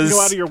 So you wouldn't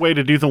go out of your way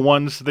to do the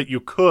ones that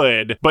you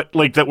could, but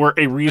like that were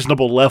a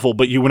reasonable level,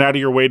 but you went out of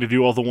your way to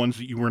do all the ones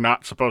that you were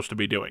not supposed to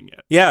be doing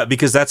yet. Yeah,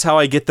 because that's how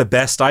I get the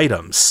best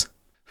items.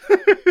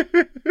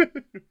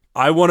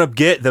 I want to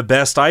get the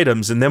best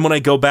items, and then when I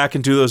go back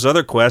and do those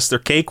other quests, they're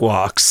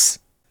cakewalks.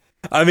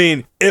 I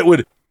mean, it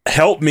would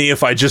help me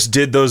if I just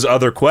did those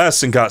other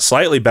quests and got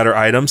slightly better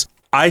items.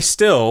 I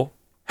still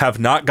have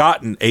not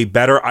gotten a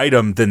better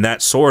item than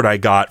that sword I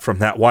got from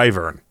that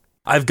wyvern.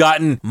 I've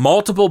gotten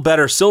multiple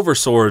better silver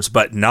swords,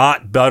 but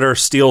not better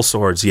steel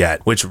swords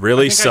yet, which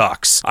really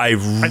sucks. I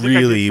think I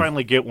can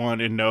finally get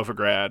one in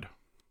Novigrad.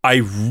 I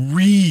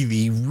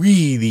really,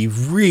 really,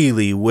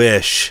 really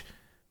wish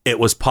it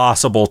was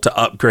possible to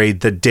upgrade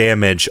the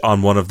damage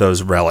on one of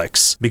those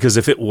relics. Because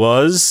if it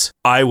was,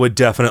 I would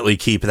definitely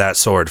keep that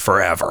sword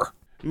forever.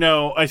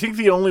 No, I think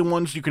the only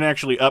ones you can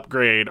actually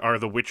upgrade are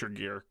the Witcher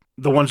gear.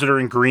 The ones that are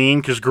in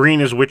green, because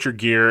green is Witcher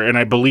gear, and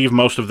I believe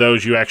most of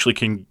those you actually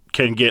can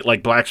get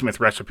like blacksmith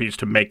recipes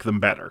to make them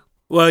better.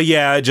 Well,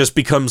 yeah, it just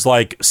becomes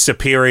like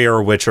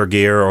superior Witcher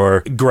gear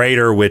or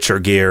greater Witcher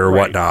gear or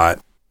whatnot.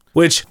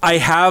 Which I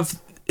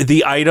have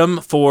the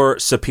item for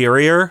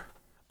superior,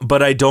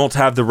 but I don't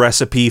have the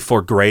recipe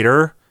for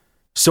greater,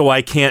 so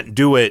I can't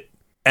do it.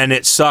 And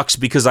it sucks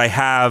because I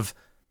have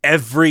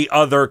every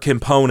other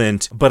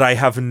component, but I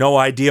have no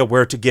idea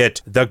where to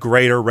get the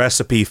greater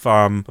recipe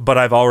from, but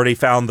I've already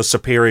found the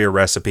superior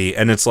recipe.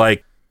 And it's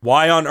like,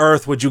 why on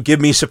earth would you give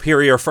me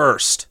superior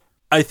first?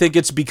 I think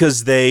it's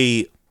because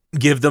they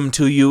give them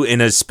to you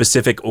in a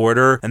specific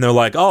order, and they're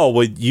like, oh,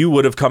 well, you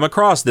would have come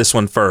across this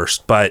one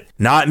first, but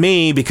not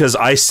me, because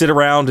I sit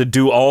around and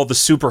do all the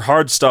super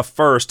hard stuff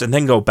first and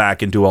then go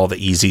back and do all the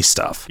easy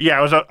stuff.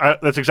 Yeah,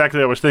 that's exactly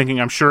what I was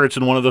thinking. I'm sure it's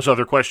in one of those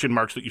other question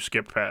marks that you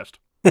skipped past.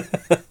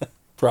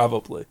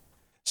 Probably.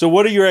 So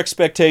what are your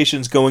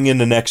expectations going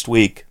into next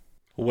week?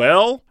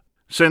 Well,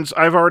 since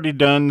I've already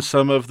done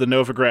some of the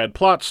Novigrad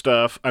plot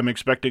stuff, I'm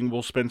expecting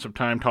we'll spend some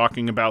time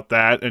talking about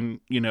that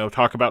and,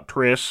 talk about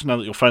Triss, now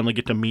that you'll finally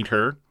get to meet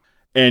her,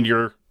 and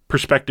your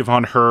perspective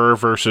on her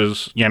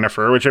versus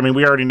Yennefer, which,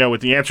 we already know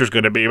what the answer's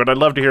going to be, but I'd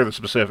love to hear the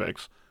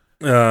specifics.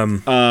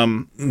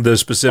 The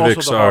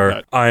specifics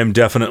are, I am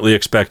definitely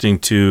expecting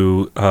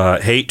to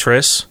hate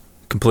Triss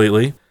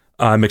completely.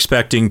 I'm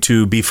expecting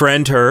to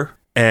befriend her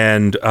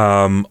and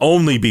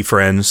only be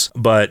friends,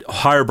 but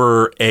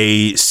harbor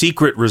a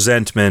secret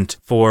resentment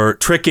for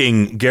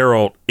tricking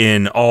Geralt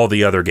in all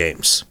the other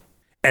games.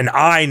 And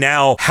I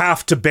now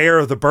have to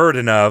bear the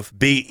burden of,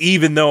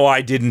 even though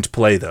I didn't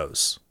play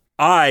those.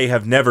 I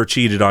have never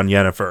cheated on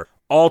Yennefer.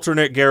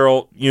 Alternate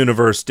Geralt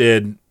universe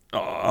did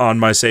on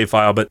my save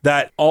file, but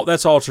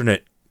that's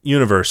alternate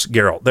universe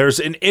Geralt. There's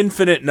an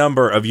infinite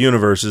number of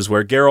universes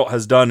where Geralt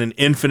has done an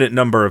infinite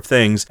number of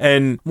things,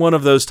 and one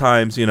of those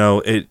times,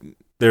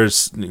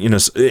 there's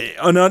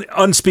an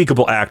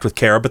unspeakable act with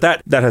Kara, but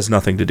that has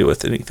nothing to do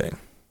with anything.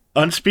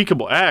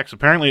 Unspeakable acts.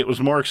 Apparently, it was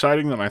more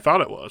exciting than I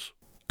thought it was.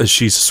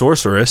 She's a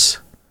sorceress.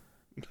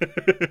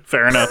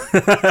 Fair enough.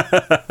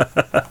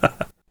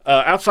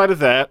 Outside of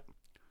that,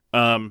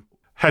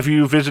 have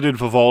you visited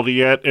Vivaldi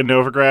yet in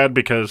Novigrad?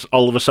 Because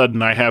all of a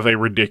sudden, I have a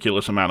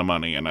ridiculous amount of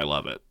money, and I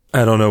love it.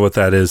 I don't know what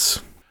that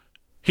is.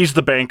 He's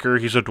the banker,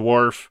 he's a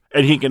dwarf,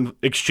 and he can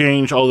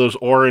exchange all those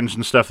orens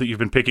and stuff that you've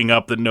been picking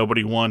up that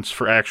nobody wants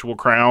for actual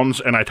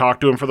crowns, and I talked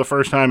to him for the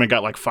first time and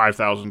got like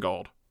 5,000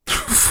 gold.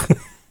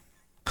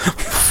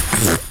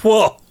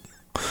 Whoa.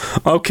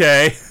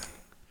 Okay.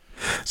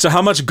 So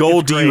how much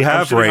gold do you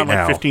have right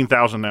now?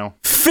 15,000 now.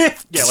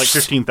 Yeah, like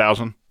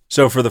 15,000.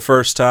 So for the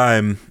first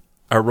time,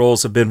 our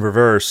roles have been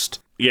reversed.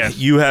 Yes.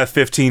 You have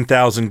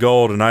 15,000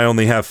 gold, and I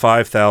only have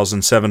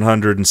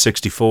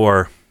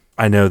 5,764.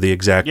 I know the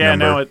exact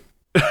number. Yeah,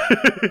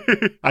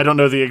 I don't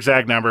know the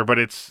exact number, but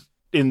it's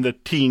in the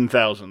teen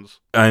thousands.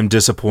 I'm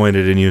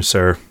disappointed in you,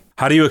 sir.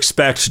 How do you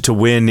expect to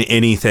win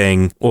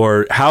anything,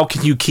 or how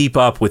can you keep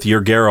up with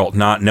your Geralt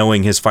not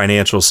knowing his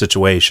financial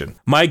situation?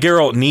 My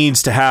Geralt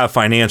needs to have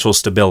financial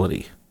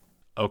stability.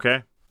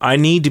 Okay. I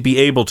need to be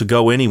able to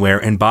go anywhere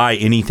and buy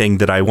anything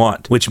that I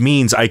want, which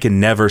means I can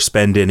never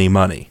spend any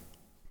money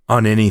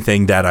on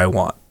anything that I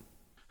want.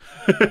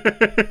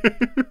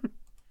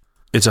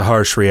 It's a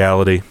harsh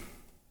reality.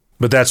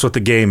 But that's what the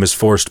game has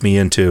forced me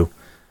into.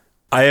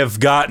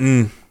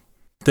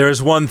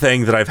 There's one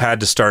thing that I've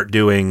had to start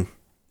doing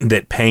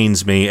that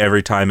pains me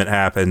every time it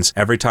happens.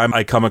 Every time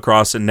I come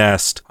across a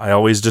nest, I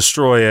always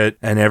destroy it,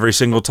 and every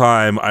single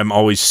time I'm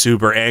always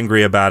super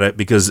angry about it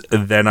because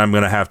then I'm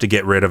going to have to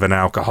get rid of an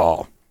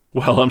alcohol.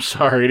 Well, I'm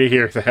sorry to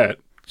hear that.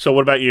 So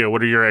what about you?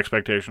 What are your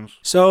expectations?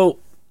 So,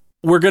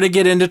 we're going to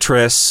get into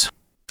Triss.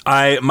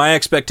 My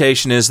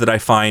expectation is that I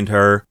find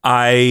her.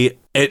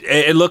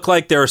 It looked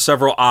like there are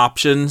several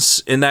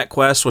options in that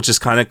quest, which is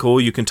kind of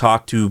cool. You can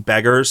talk to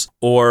beggars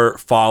or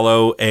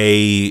follow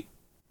a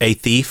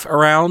thief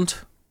around.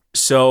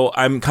 So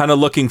I'm kind of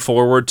looking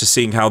forward to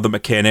seeing how the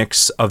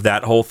mechanics of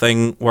that whole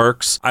thing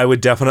works. I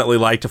would definitely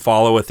like to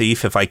follow a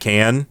thief if I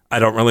can. I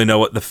don't really know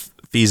what the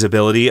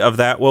feasibility of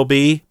that will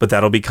be, but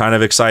that'll be kind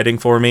of exciting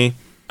for me.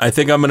 I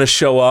think I'm going to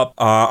show up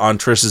on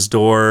Triss's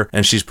door,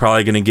 and she's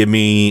probably going to give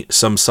me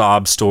some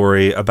sob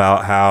story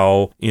about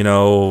how,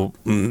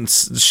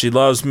 she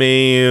loves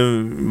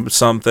me,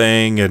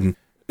 something, and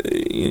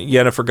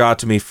Yennefer got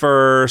to me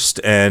first,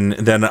 and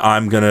then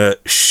I'm going to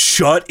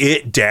shut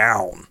it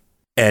down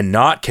and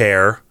not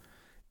care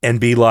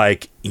and be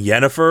like,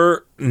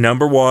 Yennefer,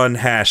 #1,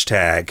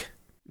 hashtag.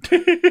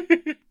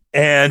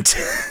 And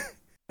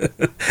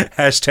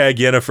hashtag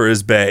Yennefer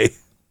is bae.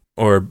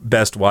 Or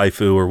best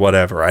waifu or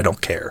whatever. I don't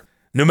care.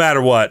 No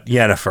matter what,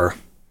 Yennefer.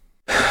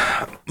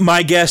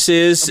 My guess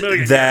is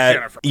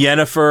that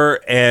Yennefer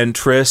and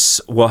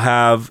Triss will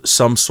have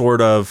some sort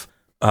of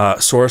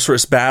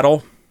sorceress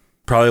battle.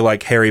 Probably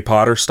like Harry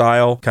Potter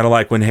style. Kind of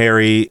like when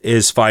Harry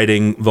is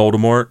fighting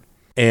Voldemort.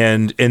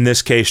 And in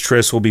this case,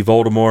 Triss will be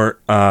Voldemort.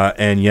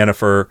 And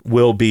Yennefer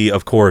will be,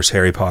 of course,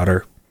 Harry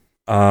Potter.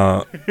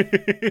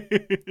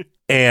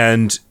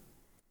 And...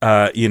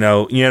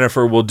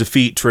 Yennefer will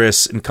defeat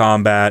Triss in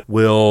combat,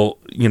 will,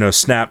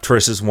 snap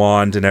Triss's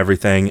wand and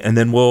everything, and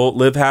then we'll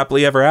live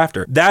happily ever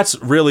after. That's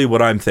really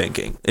what I'm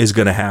thinking is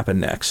going to happen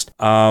next.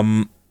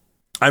 I'm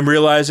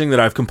realizing that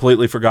I've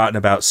completely forgotten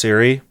about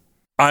Ciri.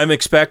 I'm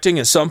expecting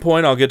at some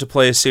point I'll get to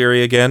play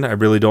Ciri again. I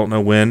really don't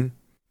know when,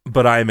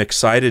 but I'm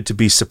excited to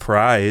be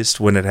surprised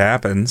when it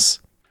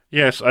happens.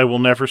 Yes, I will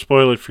never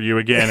spoil it for you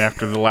again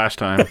after the last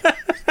time.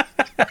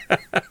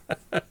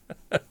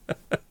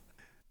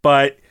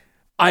 But...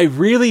 I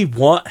really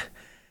want...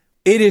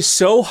 It is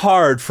so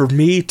hard for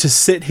me to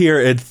sit here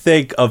and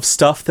think of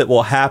stuff that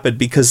will happen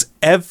because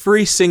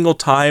every single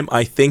time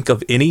I think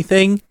of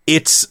anything,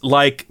 it's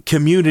like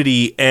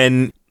Community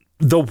and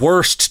the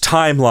worst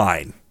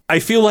timeline. I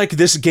feel like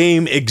this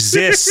game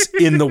exists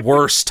in the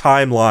worst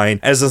timeline.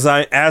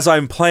 As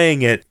I'm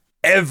playing it,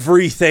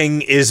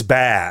 everything is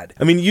bad.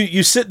 I mean,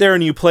 you sit there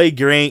and you play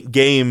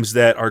games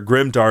that are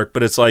grimdark,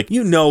 but it's like,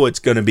 you know it's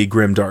going to be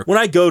grimdark. When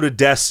I go to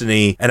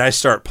Destiny and I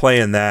start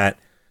playing that,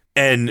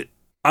 and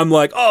I'm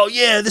like, oh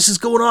yeah, this is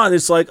going on.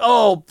 It's like,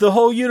 oh, the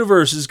whole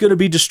universe is going to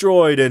be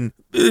destroyed, and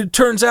it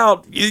turns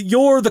out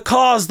you're the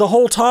cause the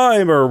whole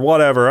time, or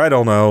whatever. I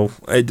don't know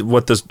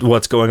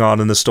what's going on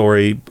in the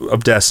story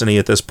of Destiny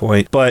at this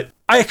point, but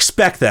I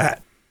expect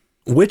that.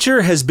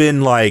 Witcher has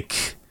been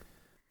like,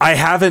 I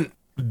haven't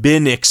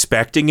been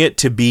expecting it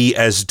to be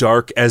as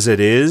dark as it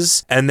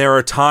is, and there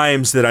are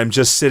times that I'm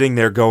just sitting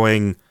there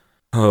going,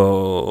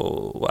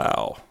 oh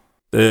wow,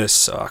 this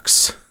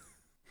sucks.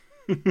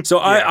 So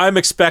yeah. I'm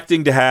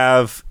expecting to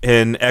have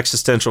an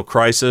existential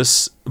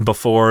crisis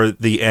before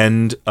the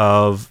end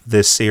of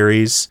this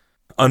series.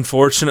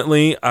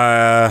 Unfortunately,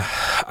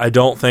 I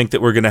don't think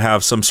that we're going to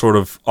have some sort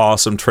of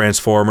awesome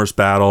Transformers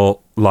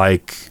battle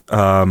like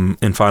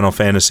in Final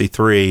Fantasy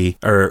 3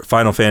 or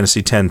Final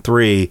Fantasy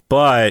X-3,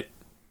 but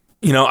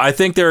you know, I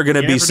think there are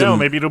going to be some. Know.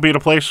 Maybe it'll be at a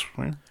place.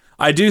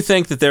 I do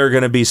think that there are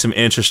going to be some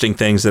interesting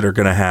things that are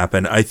going to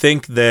happen. I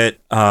think that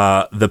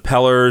the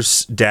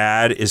Peller's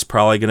dad is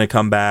probably going to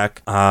come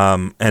back,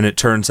 and it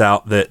turns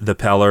out that the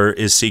Peller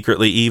is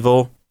secretly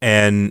evil,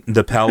 and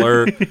the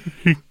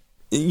Peller,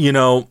 you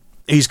know,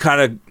 he's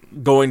kind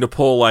of going to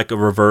pull like a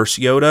reverse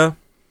Yoda,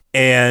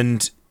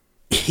 and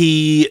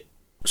he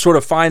sort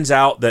of finds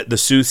out that the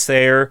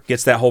soothsayer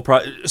gets that whole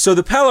so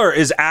the Peller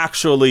is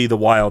actually the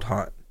Wild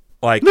Hunt.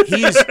 Like,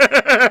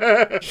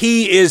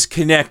 he is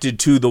connected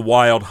to the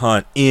Wild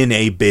Hunt in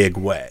a big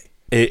way.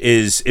 It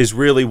is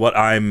really what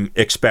I'm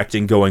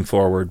expecting going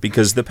forward,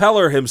 because the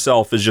Peller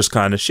himself is just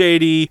kind of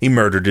shady. He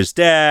murdered his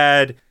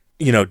dad,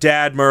 you know,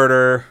 dad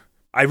murder.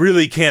 I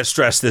really can't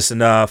stress this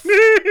enough.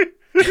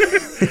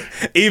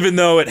 Even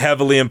though it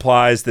heavily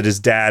implies that his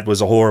dad was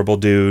a horrible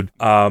dude.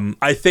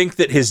 I think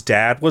that his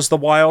dad was the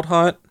Wild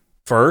Hunt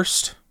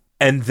first,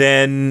 and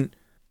then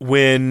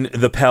when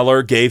the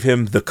Peller gave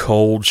him the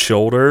cold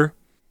shoulder,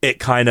 it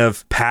kind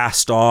of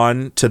passed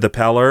on to the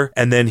Peller,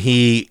 and then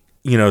he,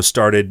 you know,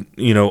 started,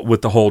 you know,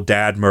 with the whole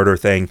dad murder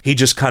thing. He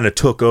just kind of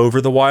took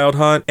over the Wild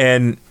Hunt,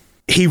 and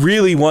he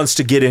really wants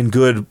to get in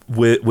good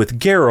with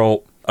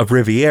Geralt of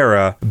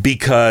Riviera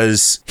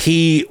because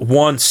he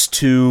wants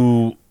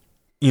to,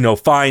 you know,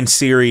 find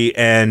Ciri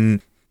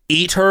and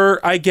eat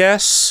her, I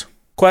guess?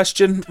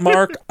 Question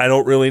mark. I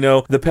don't really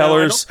know. The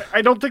Pellers. No,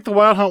 I don't think the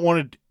Wild Hunt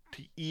wanted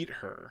to eat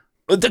her.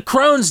 The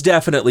Crones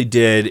definitely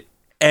did,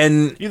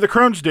 and the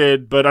Crones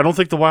did, but I don't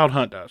think the Wild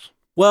Hunt does.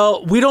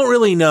 Well, we don't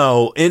really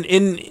know.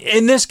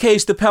 In this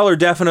case, the Peller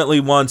definitely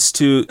wants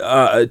to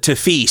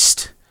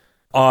feast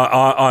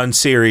on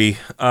Ciri,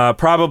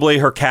 probably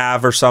her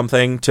calf or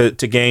something to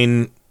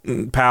gain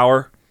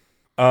power.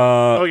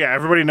 Oh yeah,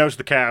 everybody knows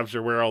the calves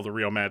are where all the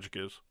real magic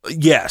is.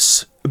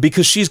 Yes,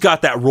 because she's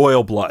got that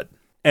royal blood,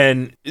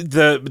 and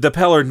the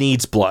Peller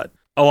needs blood,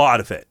 a lot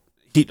of it,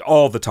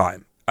 all the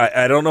time.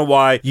 I don't know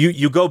why.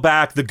 You go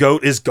back, the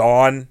goat is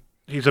gone.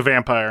 He's a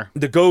vampire.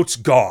 The goat's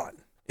gone.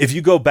 If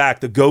you go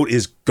back, the goat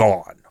is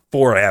gone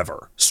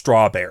forever.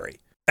 Strawberry.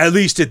 At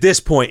least at this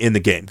point in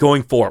the game,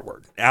 going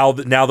forward. Now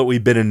that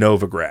we've been in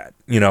Novigrad,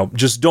 you know,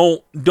 just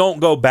don't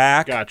go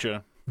back.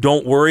 Gotcha.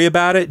 Don't worry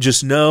about it.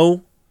 Just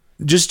know.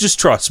 Just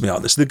trust me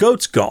on this. The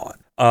goat's gone.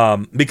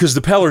 Because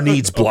the Peller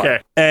needs blood.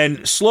 Okay.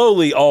 And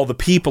slowly all the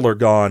people are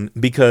gone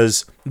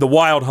because the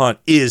Wild Hunt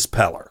is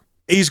Peller.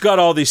 He's got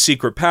all these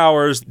secret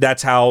powers.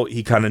 That's how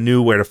he kind of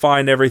knew where to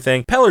find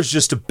everything. Peller's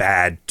just a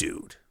bad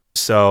dude.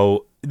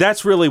 So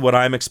that's really what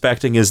I'm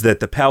expecting, is that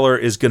the Peller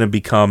is going to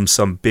become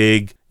some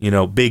big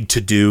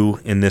to-do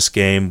in this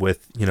game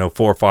with, you know,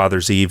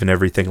 Forefathers Eve and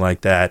everything like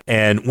that.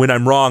 And when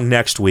I'm wrong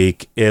next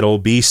week, it'll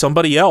be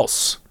somebody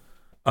else.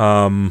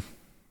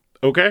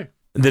 Okay.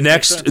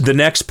 The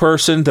next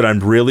person that I'm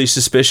really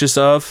suspicious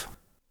of,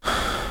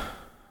 I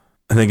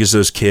think, is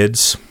those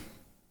kids.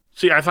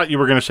 See, I thought you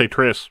were going to say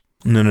Triss.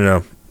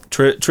 No.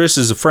 Triss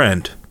is a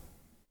friend.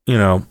 You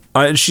know,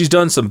 she's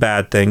done some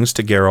bad things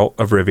to Geralt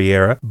of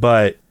Riviera,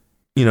 but,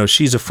 you know,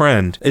 she's a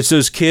friend. It's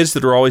those kids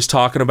that are always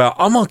talking about,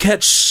 I'm going to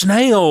catch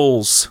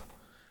snails.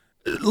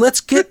 Let's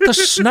get the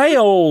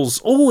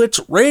snails. Oh, it's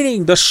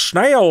raining. The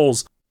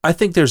snails. I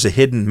think there's a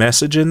hidden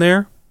message in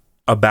there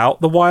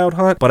about the Wild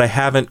Hunt, but I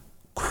haven't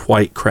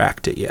quite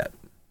cracked it yet.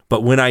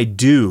 But when I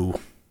do,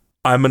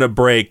 I'm going to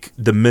break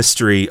the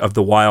mystery of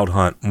the Wild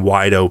Hunt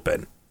wide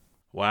open.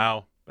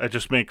 Wow. That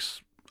just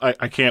makes...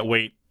 I can't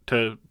wait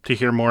to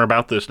hear more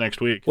about this next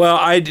week. Well,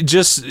 I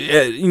just...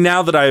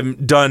 now that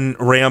I'm done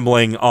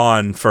rambling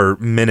on for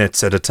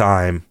minutes at a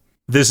time,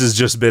 this has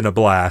just been a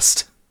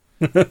blast.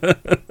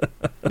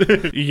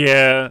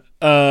 Yeah,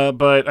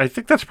 but I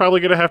think that's probably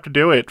going to have to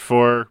do it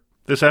for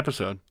this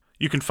episode.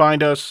 You can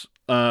find us...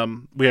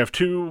 we have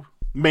two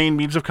main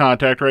means of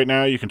contact right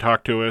now. You can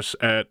talk to us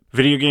at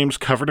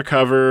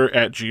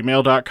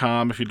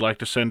videogamescovertocover@gmail.com if you'd like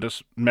to send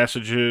us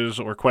messages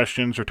or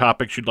questions or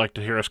topics you'd like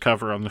to hear us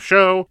cover on the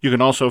show. You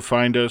can also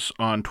find us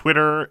on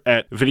Twitter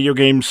at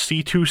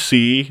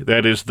videogamesc2c,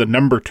 that is the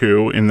number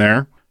 2 in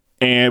there,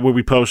 and where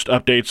we post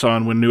updates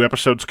on when new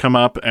episodes come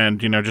up and,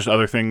 just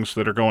other things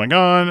that are going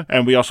on.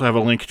 And we also have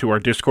a link to our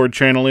Discord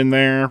channel in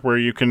there where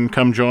you can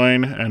come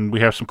join, and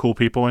we have some cool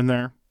people in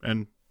there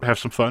and have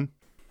some fun.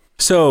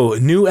 So,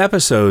 new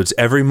episodes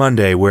every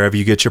Monday, wherever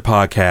you get your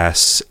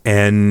podcasts.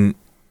 And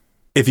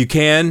if you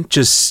can,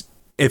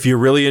 if you're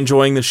really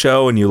enjoying the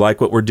show and you like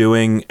what we're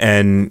doing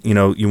and,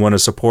 you want to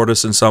support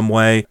us in some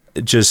way,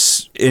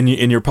 just in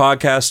your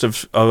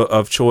podcast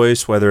of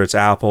choice, whether it's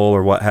Apple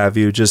or what have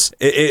you, just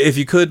if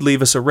you could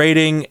leave us a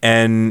rating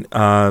and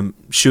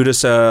shoot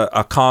us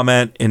a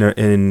comment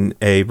in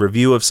a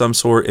review of some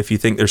sort if you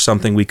think there's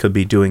something we could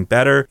be doing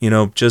better,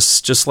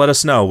 just let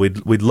us know.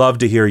 We'd love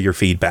to hear your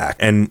feedback,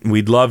 and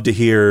we'd love to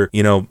hear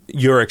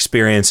your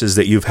experiences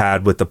that you've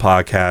had with the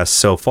podcast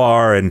so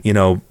far, and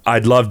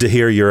I'd love to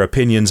hear your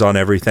opinions on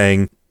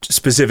everything,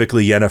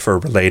 specifically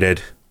Yennefer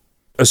related,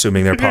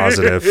 assuming they're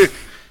positive.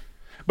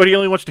 But he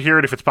only wants to hear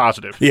it if it's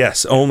positive.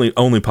 Yes,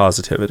 only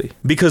positivity.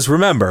 Because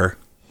remember,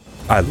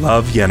 I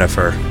love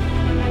Yennefer.